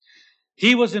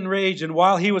 He was enraged, and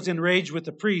while he was enraged with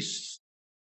the priests,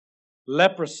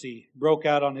 leprosy broke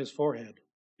out on his forehead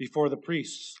before the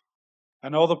priests.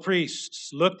 And all the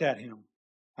priests looked at him.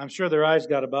 I'm sure their eyes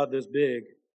got about this big.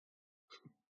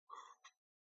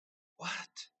 What?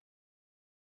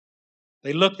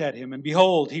 They looked at him, and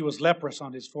behold, he was leprous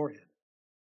on his forehead.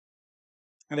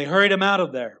 And they hurried him out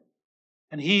of there.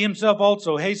 And he himself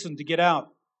also hastened to get out,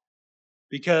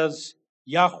 because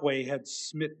Yahweh had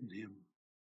smitten him.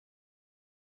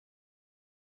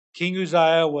 King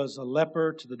Uzziah was a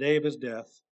leper to the day of his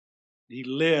death. He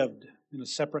lived in a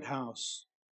separate house,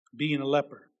 being a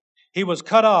leper. He was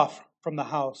cut off from the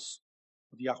house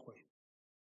of Yahweh.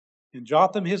 And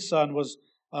Jotham, his son, was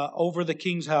over the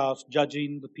king's house,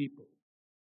 judging the people.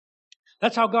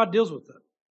 That's how God deals with it.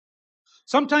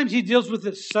 Sometimes He deals with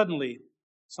it suddenly.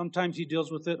 Sometimes He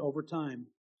deals with it over time.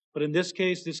 But in this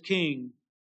case, this king,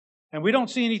 and we don't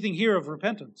see anything here of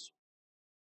repentance.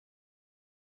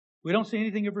 We don't see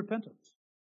anything of repentance.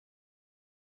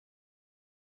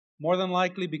 More than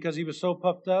likely because he was so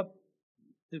puffed up,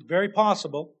 it's very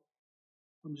possible,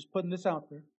 I'm just putting this out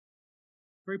there,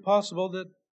 very possible that,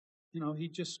 he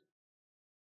just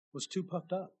was too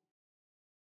puffed up.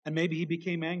 And maybe he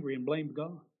became angry and blamed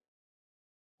God.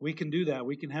 We can do that.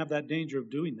 We can have that danger of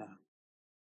doing that.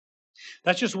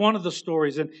 That's just one of the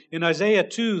stories. And in Isaiah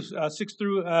 2, 6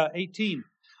 through 18,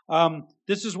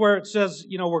 this is where it says,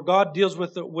 where God deals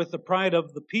with the pride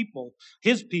of the people,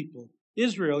 His people,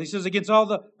 Israel. He says, against all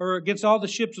the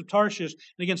ships of Tarshish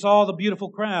and against all the beautiful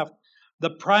craft, the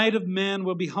pride of man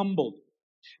will be humbled.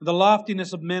 The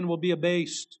loftiness of men will be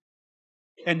abased.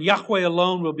 And Yahweh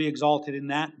alone will be exalted in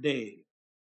that day.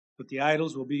 But the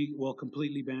idols will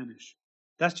completely vanish.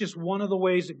 That's just one of the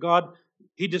ways that God,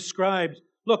 He describes,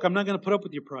 look, I'm not going to put up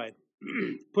with your pride.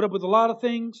 Put up with a lot of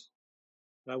things,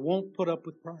 but I won't put up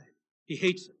with pride. He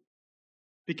hates it.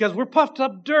 Because we're puffed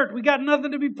up dirt. We got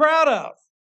nothing to be proud of.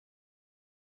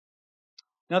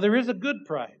 Now there is a good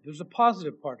pride. There's a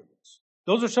positive part of this.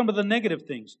 Those are some of the negative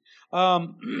things. I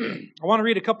want to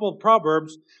read a couple of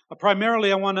Proverbs.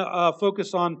 Primarily I want to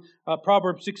focus on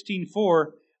Proverbs 16:4.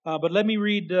 But let me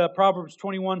read Proverbs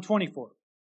 21:24.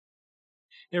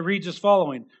 It reads as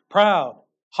following. Proud,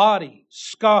 haughty,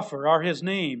 scoffer are his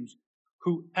names,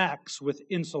 who acts with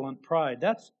insolent pride.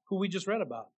 That's who we just read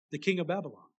about, the king of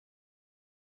Babylon.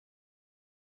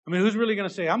 I mean, who's really going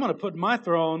to say, I'm going to put my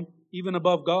throne even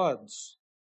above God's?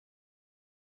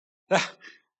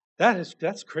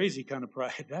 That's crazy kind of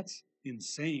pride. That's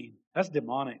insane. That's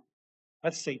demonic.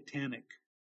 That's satanic.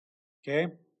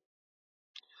 Okay?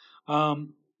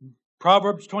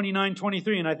 Proverbs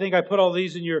 29:23, and I think I put all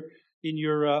these in your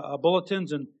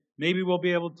bulletins, and maybe we'll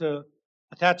be able to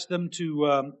attach them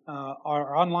to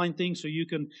our online thing so you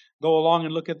can go along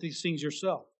and look at these things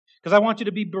yourself. Because I want you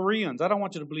to be Bereans. I don't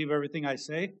want you to believe everything I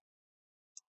say.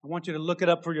 I want you to look it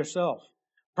up for yourself.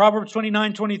 Proverbs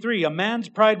 29:23, a man's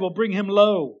pride will bring him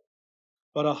low,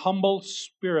 but a humble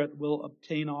spirit will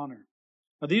obtain honor.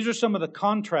 Now, these are some of the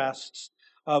contrasts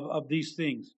of these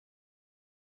things.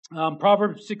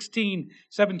 Proverbs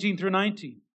 16:17 through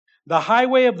 19. The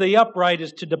highway of the upright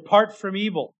is to depart from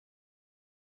evil.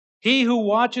 He who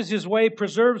watches his way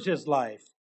preserves his life.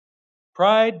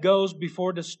 Pride goes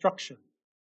before destruction,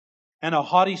 and a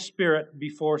haughty spirit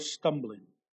before stumbling.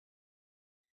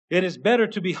 It is better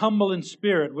to be humble in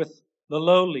spirit with the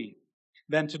lowly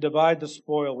than to divide the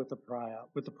spoil with the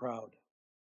proud.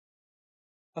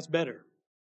 That's better,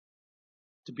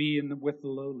 to be with the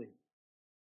lowly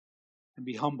and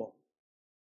be humble,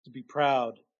 to be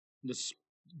proud and to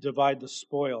divide the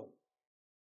spoil.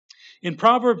 In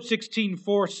Proverbs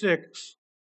 16:4-6,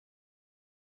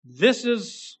 this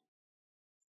is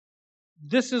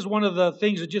one of the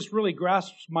things that just really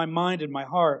grasps my mind and my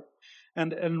heart.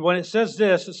 And when it says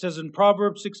this, it says in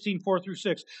Proverbs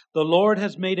 16:4-6, the Lord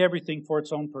has made everything for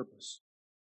its own purpose.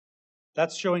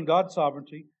 That's showing God's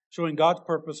sovereignty, showing God's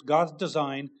purpose, God's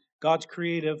design, God's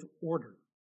creative order.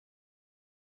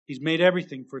 He's made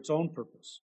everything for its own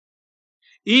purpose.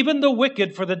 Even the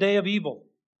wicked for the day of evil.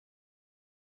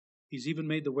 He's even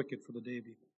made the wicked for the day of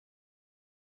evil.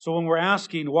 So when we're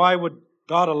asking, why would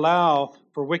God allow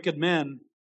for wicked men?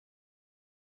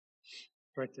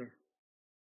 It's right there.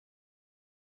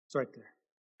 It's right there.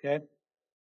 Okay?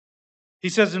 He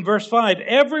says in verse 5,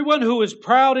 everyone who is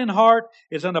proud in heart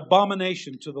is an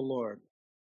abomination to the Lord.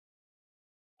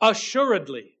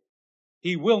 Assuredly,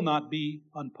 he will not be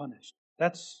unpunished.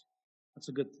 That's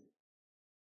a good thing.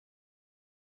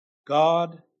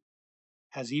 God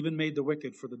has even made the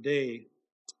wicked for the day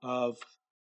of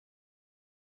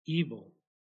evil,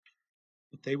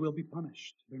 but they will be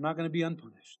punished. They're not going to be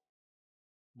unpunished.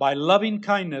 By loving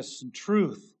kindness and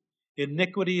truth,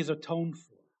 iniquity is atoned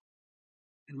for.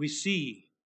 And we see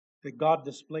that God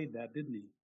displayed that, didn't He?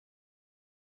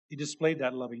 He displayed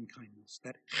that loving kindness,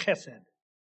 that chesed.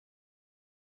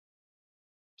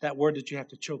 That word that you have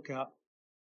to choke out.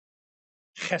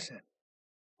 Chesed.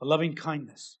 A loving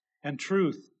kindness and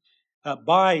truth.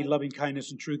 By loving kindness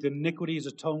and truth, iniquity is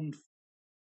atoned for.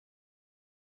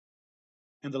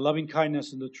 And the loving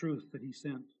kindness and the truth that He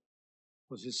sent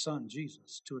was His Son,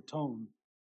 Jesus, to atone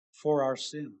for our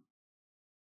sin.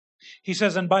 He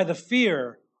says, and by the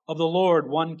fear of the Lord,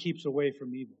 one keeps away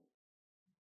from evil.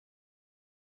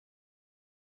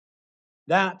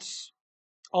 That's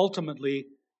ultimately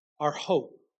our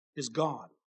hope, is God.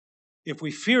 If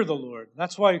we fear the Lord,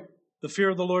 that's why the fear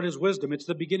of the Lord is wisdom. It's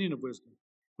the beginning of wisdom.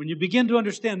 When you begin to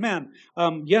understand,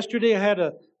 yesterday I had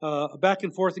a back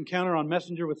and forth encounter on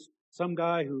Messenger with some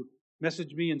guy who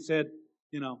messaged me and said,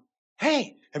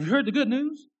 hey, have you heard the good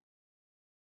news?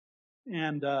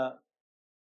 And I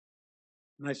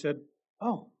said,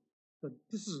 oh, but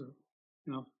this is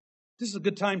a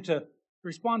good time to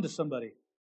respond to somebody.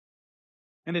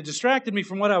 And it distracted me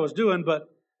from what I was doing, but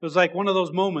it was like one of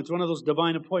those moments, one of those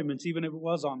divine appointments, even if it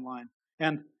was online.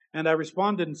 And I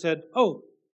responded and said, oh,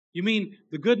 you mean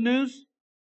the good news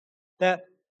that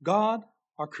God,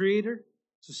 our Creator,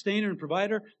 Sustainer, and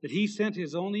Provider, that He sent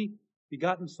His only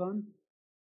begotten Son,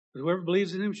 that whoever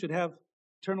believes in Him should have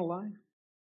eternal life,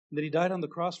 and that He died on the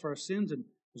cross for our sins and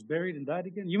was buried and died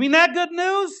again? You mean that good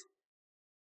news?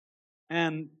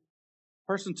 And the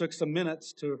person took some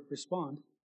minutes to respond.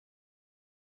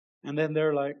 And then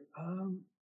they're like, I'm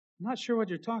not sure what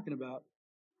you're talking about.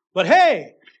 But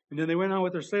hey! And then they went on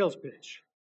with their sales pitch.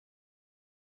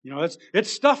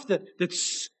 It's stuff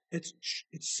that's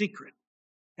secret.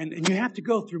 And you have to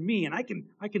go through me, and I can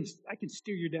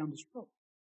steer you down this road.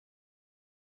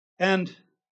 And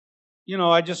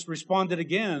I just responded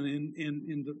again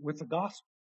with the gospel.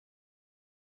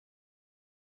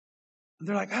 And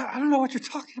they're like, I don't know what you're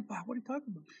talking about. What are you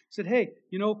talking about? I said, hey,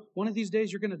 one of these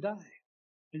days you're going to die.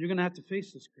 And you're going to have to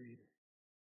face this Creator.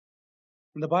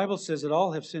 And the Bible says that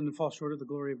all have sinned and fall short of the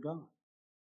glory of God.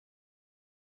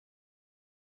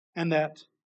 And that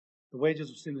the wages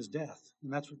of sin is death.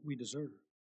 And that's what we deserve.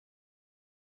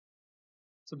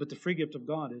 So, but the free gift of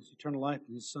God is eternal life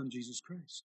in His Son, Jesus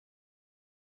Christ.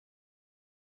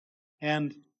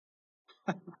 And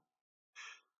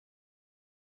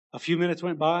a few minutes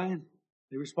went by, and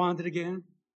they responded again.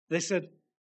 They said,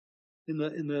 in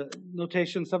the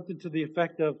notation, something to the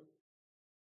effect of,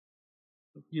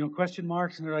 question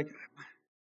marks, and they're like,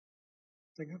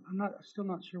 I'm still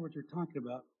not sure what you're talking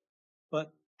about.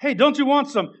 But hey, don't you want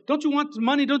some? Don't you want some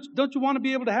money? Don't you want to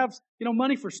be able to have,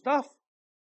 money for stuff?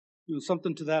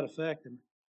 Something to that effect. And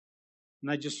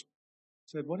I just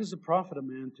said, what is the profit of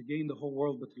man to gain the whole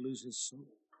world but to lose his soul?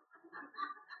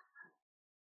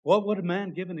 What would a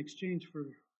man give in exchange for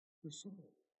his soul?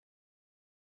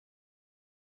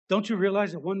 Don't you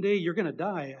realize that one day you're going to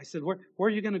die? I said, where are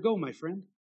you going to go, my friend?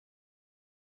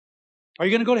 Are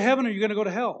you going to go to heaven or are you going to go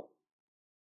to hell?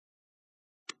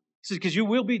 He said, because you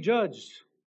will be judged.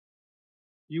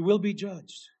 You will be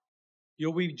judged.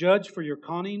 You'll be judged for your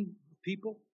conning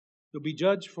people. You'll be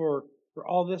judged for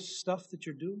all this stuff that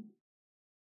you're doing.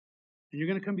 And you're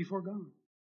going to come before God.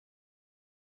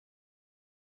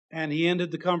 And he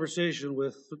ended the conversation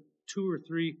with 2 or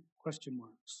 3 question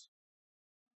marks.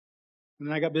 And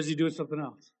then I got busy doing something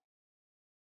else.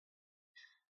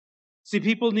 See,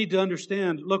 people need to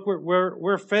understand, look,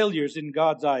 we're failures in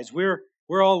God's eyes. We're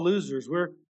all losers.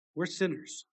 We're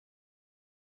sinners.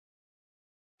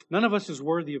 None of us is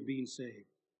worthy of being saved.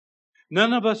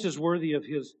 None of us is worthy of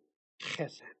His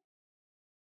chesed.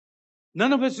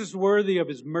 None of us is worthy of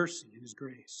His mercy and His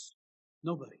grace.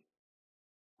 Nobody.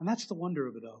 And that's the wonder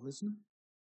of it all, isn't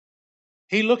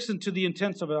it? He looks into the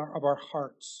intents of our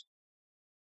hearts.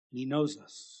 And He knows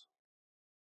us.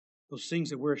 Those things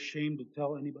that we're ashamed to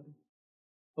tell anybody.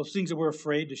 Those things that we're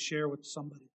afraid to share with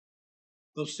somebody.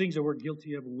 Those things that we're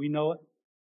guilty of and we know it.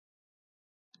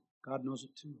 God knows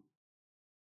it too.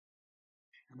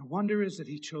 And the wonder is that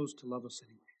He chose to love us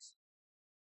anyways.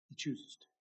 He chooses to.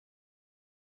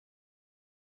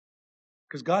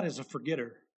 Because God is a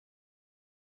forgetter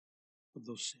of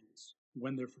those sins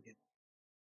when they're forgiven.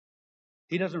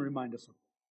 He doesn't remind us of them.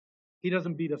 He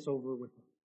doesn't beat us over with them.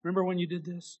 Remember when you did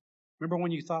this? Remember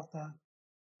when you thought that?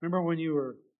 Remember when you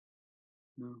were...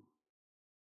 No.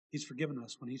 He's forgiven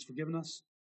us. When He's forgiven us,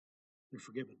 we're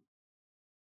forgiven.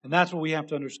 And that's what we have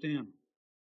to understand.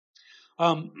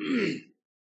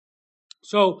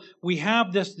 So we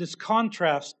have this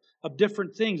contrast of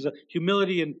different things,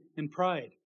 humility and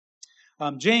pride.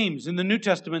 James in the New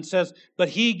Testament says, but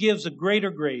He gives a greater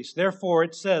grace. Therefore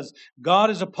it says, God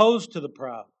is opposed to the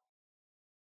proud,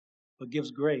 but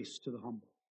gives grace to the humble.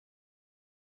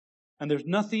 And there's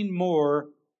nothing more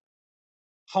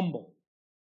humble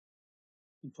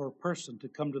than for a person to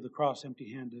come to the cross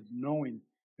empty-handed, knowing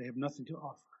they have nothing to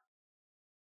offer.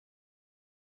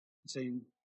 And saying,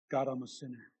 God, I'm a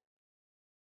sinner.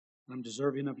 And I'm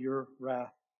deserving of your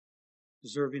wrath,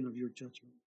 deserving of your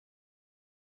judgment.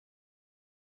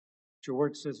 But your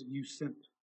word says that you sent.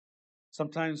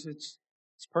 Sometimes this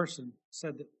person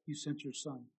said that you sent your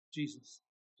Son, Jesus,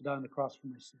 to die on the cross for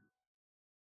my sin.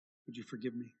 Would you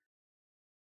forgive me?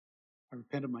 I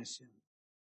repent of my sin.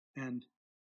 And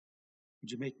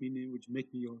would you make me new? Would you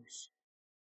make me yours?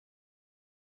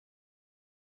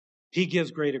 He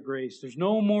gives greater grace. There's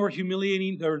no more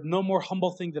humiliating, there's no more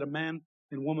humble thing that a man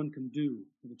and woman can do,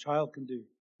 that a child can do,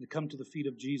 to come to the feet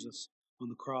of Jesus on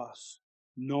the cross,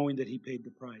 knowing that He paid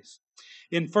the price.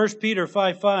 In 1 Peter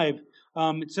 5:5,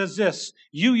 it says this,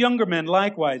 you younger men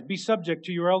likewise, be subject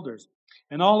to your elders,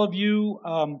 and all of you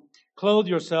clothe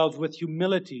yourselves with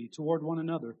humility toward one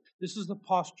another. This is the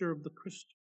posture of the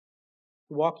Christian,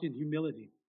 to walk in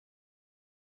humility.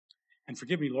 And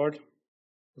forgive me, Lord,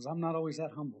 because I'm not always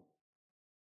that humble.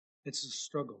 It's a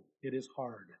struggle. It is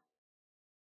hard.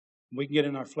 We can get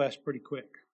in our flesh pretty quick.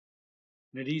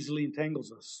 And it easily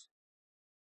entangles us.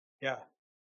 Yeah.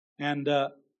 And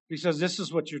he says, this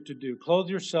is what you're to do. Clothe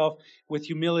yourself with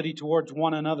humility towards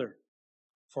one another.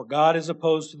 For God is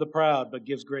opposed to the proud, but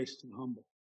gives grace to the humble.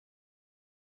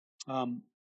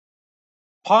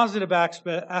 Positive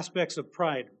aspects of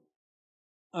pride.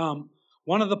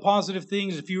 One of the positive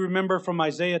things, if you remember from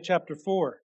Isaiah chapter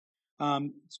 4,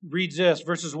 reads this,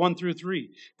 verses 1 through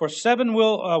 3. For 7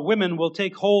 women will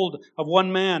take hold of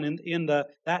one man in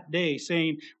that day,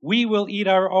 saying, we will eat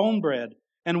our own bread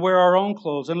and wear our own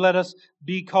clothes, and let us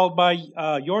be called by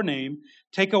your name.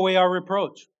 Take away our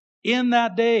reproach. In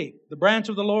that day, the branch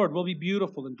of the Lord will be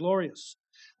beautiful and glorious.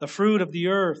 The fruit of the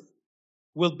earth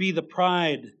will be the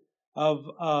pride of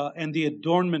and the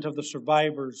adornment of the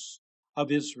survivors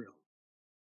of Israel.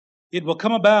 It will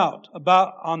come about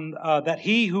that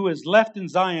he who is left in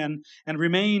Zion and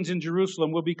remains in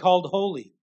Jerusalem will be called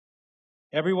holy.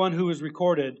 Everyone who is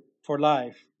recorded for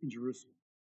life in Jerusalem.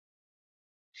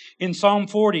 In Psalm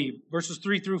 40, verses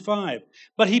 3 through 5,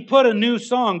 but He put a new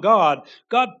song, God,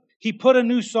 He put a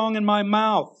new song in my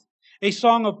mouth, a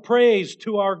song of praise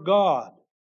to our God.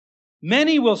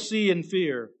 Many will see and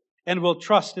fear and will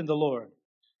trust in the Lord.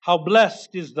 How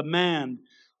blessed is the man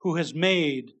who has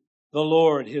made the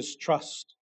Lord his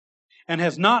trust, and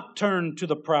has not turned to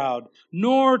the proud,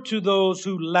 nor to those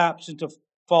who lapse into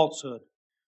falsehood.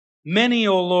 Many,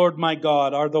 O Lord my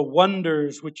God, are the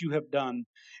wonders which you have done,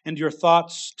 and your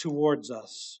thoughts towards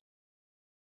us.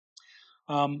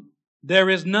 There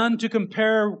is none to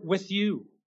compare with you.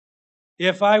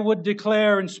 If I would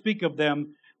declare and speak of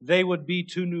them, they would be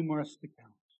too numerous to count.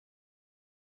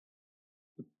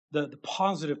 The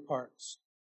positive parts,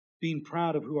 being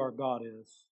proud of who our God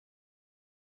is,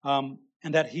 and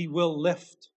that He will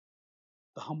lift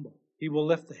the humble. He will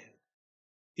lift the head.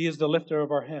 He is the lifter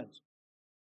of our heads.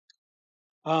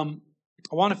 I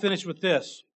want to finish with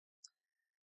this.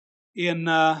 In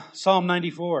Psalm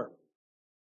 94,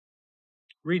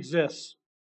 reads this.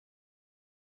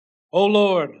 O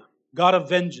Lord, God of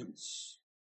vengeance,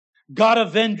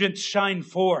 shine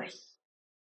forth.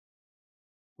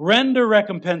 Render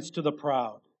recompense to the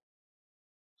proud.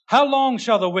 How long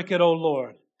shall the wicked, O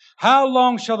Lord? How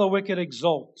long shall the wicked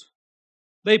exult?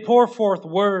 They pour forth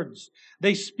words.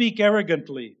 They speak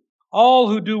arrogantly. All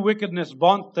who do wickedness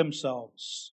vaunt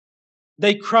themselves.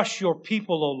 They crush your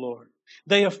people, O Lord.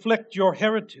 They afflict your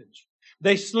heritage.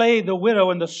 They slay the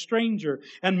widow and the stranger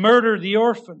and murder the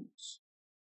orphans.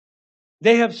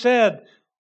 They have said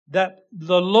that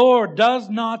the Lord does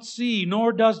not see,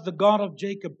 nor does the God of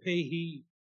Jacob pay heed.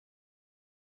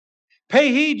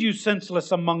 Pay heed, you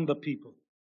senseless among the people.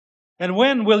 And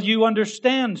when will you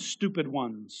understand, stupid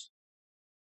ones?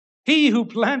 He who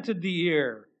planted the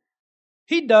ear,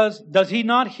 does he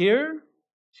not hear?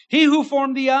 He who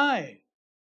formed the eye,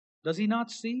 does he not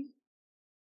see?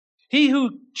 He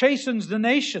who chastens the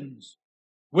nations,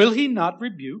 will he not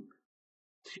rebuke?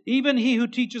 Even he who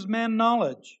teaches man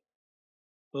knowledge.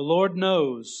 The Lord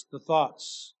knows the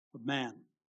thoughts of man,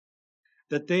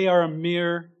 that they are a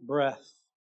mere breath.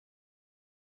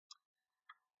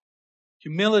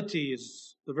 Humility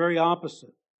is the very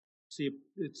opposite. See,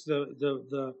 it's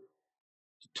the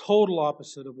total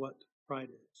opposite of what pride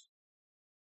is.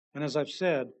 And as I've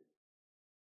said,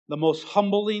 the most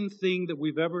humbling thing that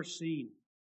we've ever seen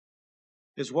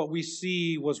is what we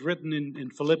see was written in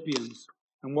Philippians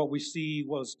and what we see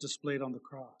was displayed on the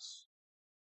cross.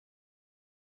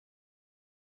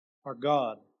 Our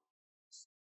God,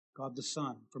 God the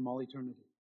Son from all eternity,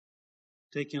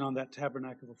 taking on that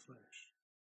tabernacle of flesh.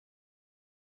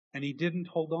 And He didn't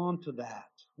hold on to that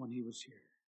when He was here,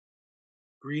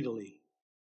 greedily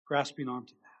grasping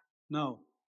onto that. No,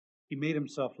 He made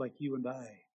Himself like you and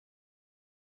I,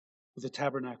 with a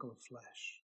tabernacle of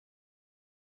flesh.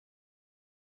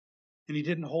 And He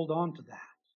didn't hold on to that.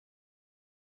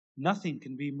 Nothing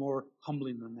can be more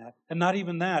humbling than that. And not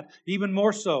even that, even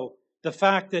more so, the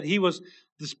fact that He was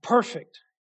this perfect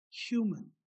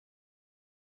human.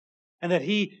 And that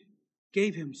He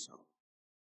gave Himself.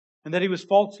 And that He was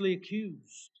falsely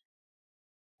accused.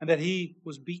 And that He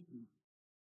was beaten,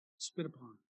 spit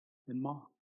upon, and mocked.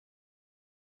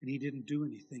 And He didn't do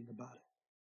anything about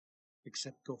it,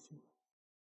 except go forth.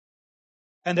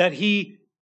 And that He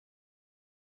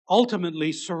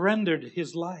ultimately surrendered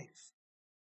His life,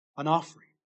 an offering,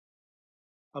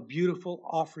 a beautiful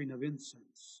offering of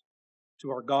incense to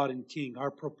our God and King,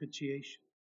 our propitiation,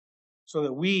 so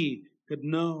that we could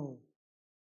know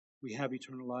we have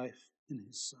eternal life in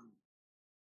His Son.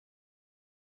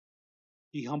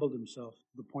 He humbled Himself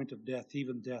to the point of death,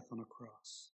 even death on a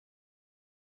cross.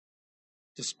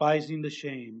 Despising the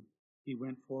shame, He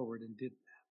went forward and did that.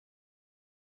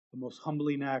 The most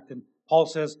humbling act. And Paul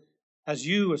says, as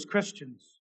you as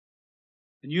Christians,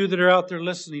 and you that are out there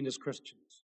listening as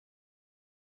Christians,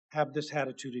 have this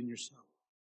attitude in yourself.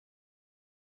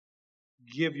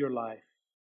 Give your life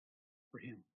for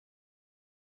Him.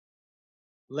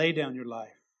 Lay down your life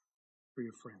for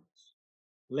your friends.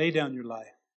 Lay down your life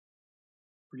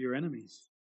for your enemies.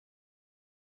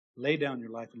 Lay down your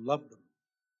life and love them.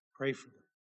 Pray for them.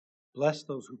 Bless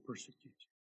those who persecute you.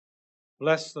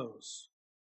 Bless those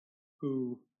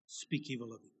who speak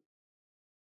evil of you.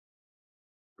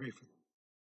 Pray for them.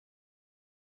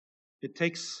 It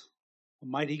takes a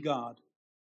mighty God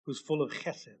who's full of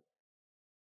chesed,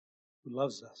 who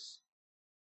loves us,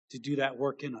 to do that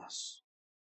work in us.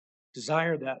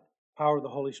 Desire that power of the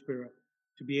Holy Spirit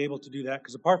to be able to do that,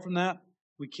 because apart from that,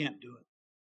 we can't do it.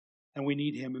 And we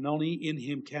need Him, and only in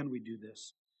Him can we do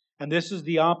this. And this is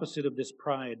the opposite of this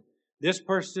pride. This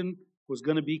person was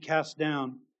going to be cast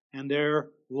down, and their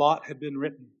lot had been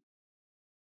written.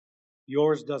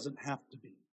 Yours doesn't have to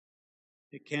be.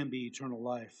 It can be eternal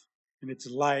life. And it's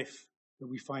life that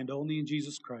we find only in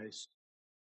Jesus Christ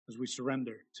as we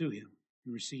surrender to Him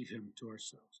and receive Him to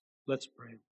ourselves. Let's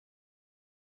pray.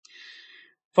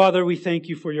 Father, we thank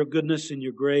You for Your goodness and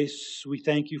Your grace. We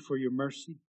thank You for Your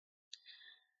mercy.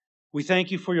 We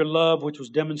thank you for your love which was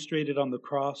demonstrated on the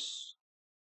cross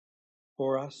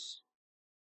for us.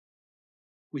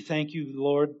 We thank you,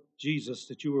 Lord Jesus,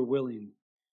 that you were willing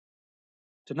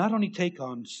to not only take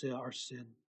on our sin,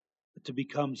 but to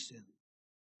become sin,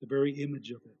 the very image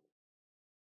of it,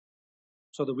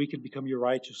 so that we can become your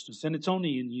righteousness. And it's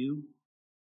only in you.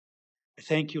 I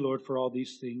thank you, Lord, for all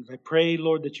these things. I pray,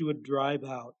 Lord, that you would drive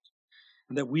out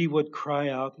and that we would cry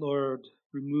out, Lord,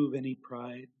 remove any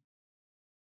pride.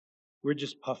 We're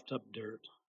just puffed up dirt.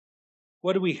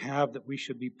 What do we have that we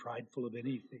should be prideful of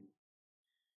anything?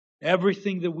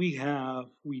 Everything that we have,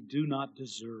 we do not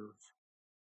deserve.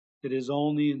 It is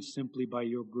only and simply by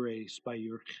your grace, by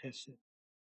your chesed,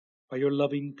 by your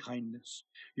loving kindness,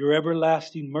 your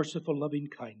everlasting, merciful loving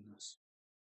kindness.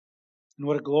 And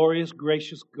what a glorious,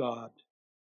 gracious God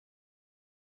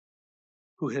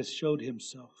who has showed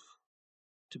himself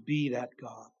to be that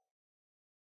God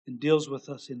and deals with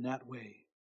us in that way.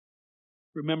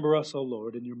 Remember us, O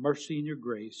Lord, in your mercy and your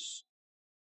grace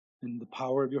and the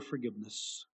power of your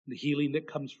forgiveness, the healing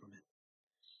that comes from it.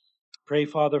 Pray,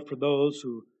 Father, for those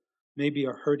who maybe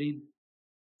are hurting,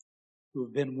 who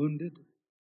have been wounded,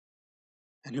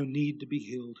 and who need to be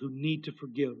healed, who need to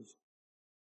forgive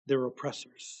their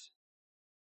oppressors,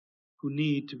 who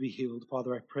need to be healed.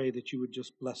 Father, I pray that you would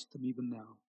just bless them even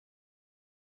now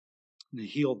and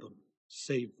heal them,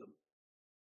 save them.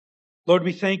 Lord,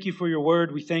 we thank you for your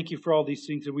word. We thank you for all these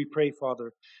things, and we pray,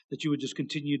 Father, that you would just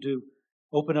continue to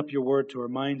open up your word to our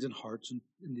minds and hearts and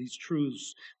these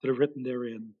truths that are written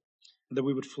therein, and that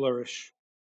we would flourish,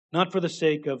 not for the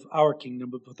sake of our kingdom,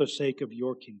 but for the sake of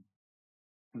your kingdom,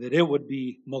 and that it would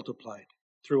be multiplied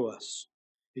through us.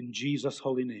 In Jesus'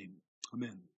 holy name,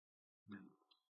 amen.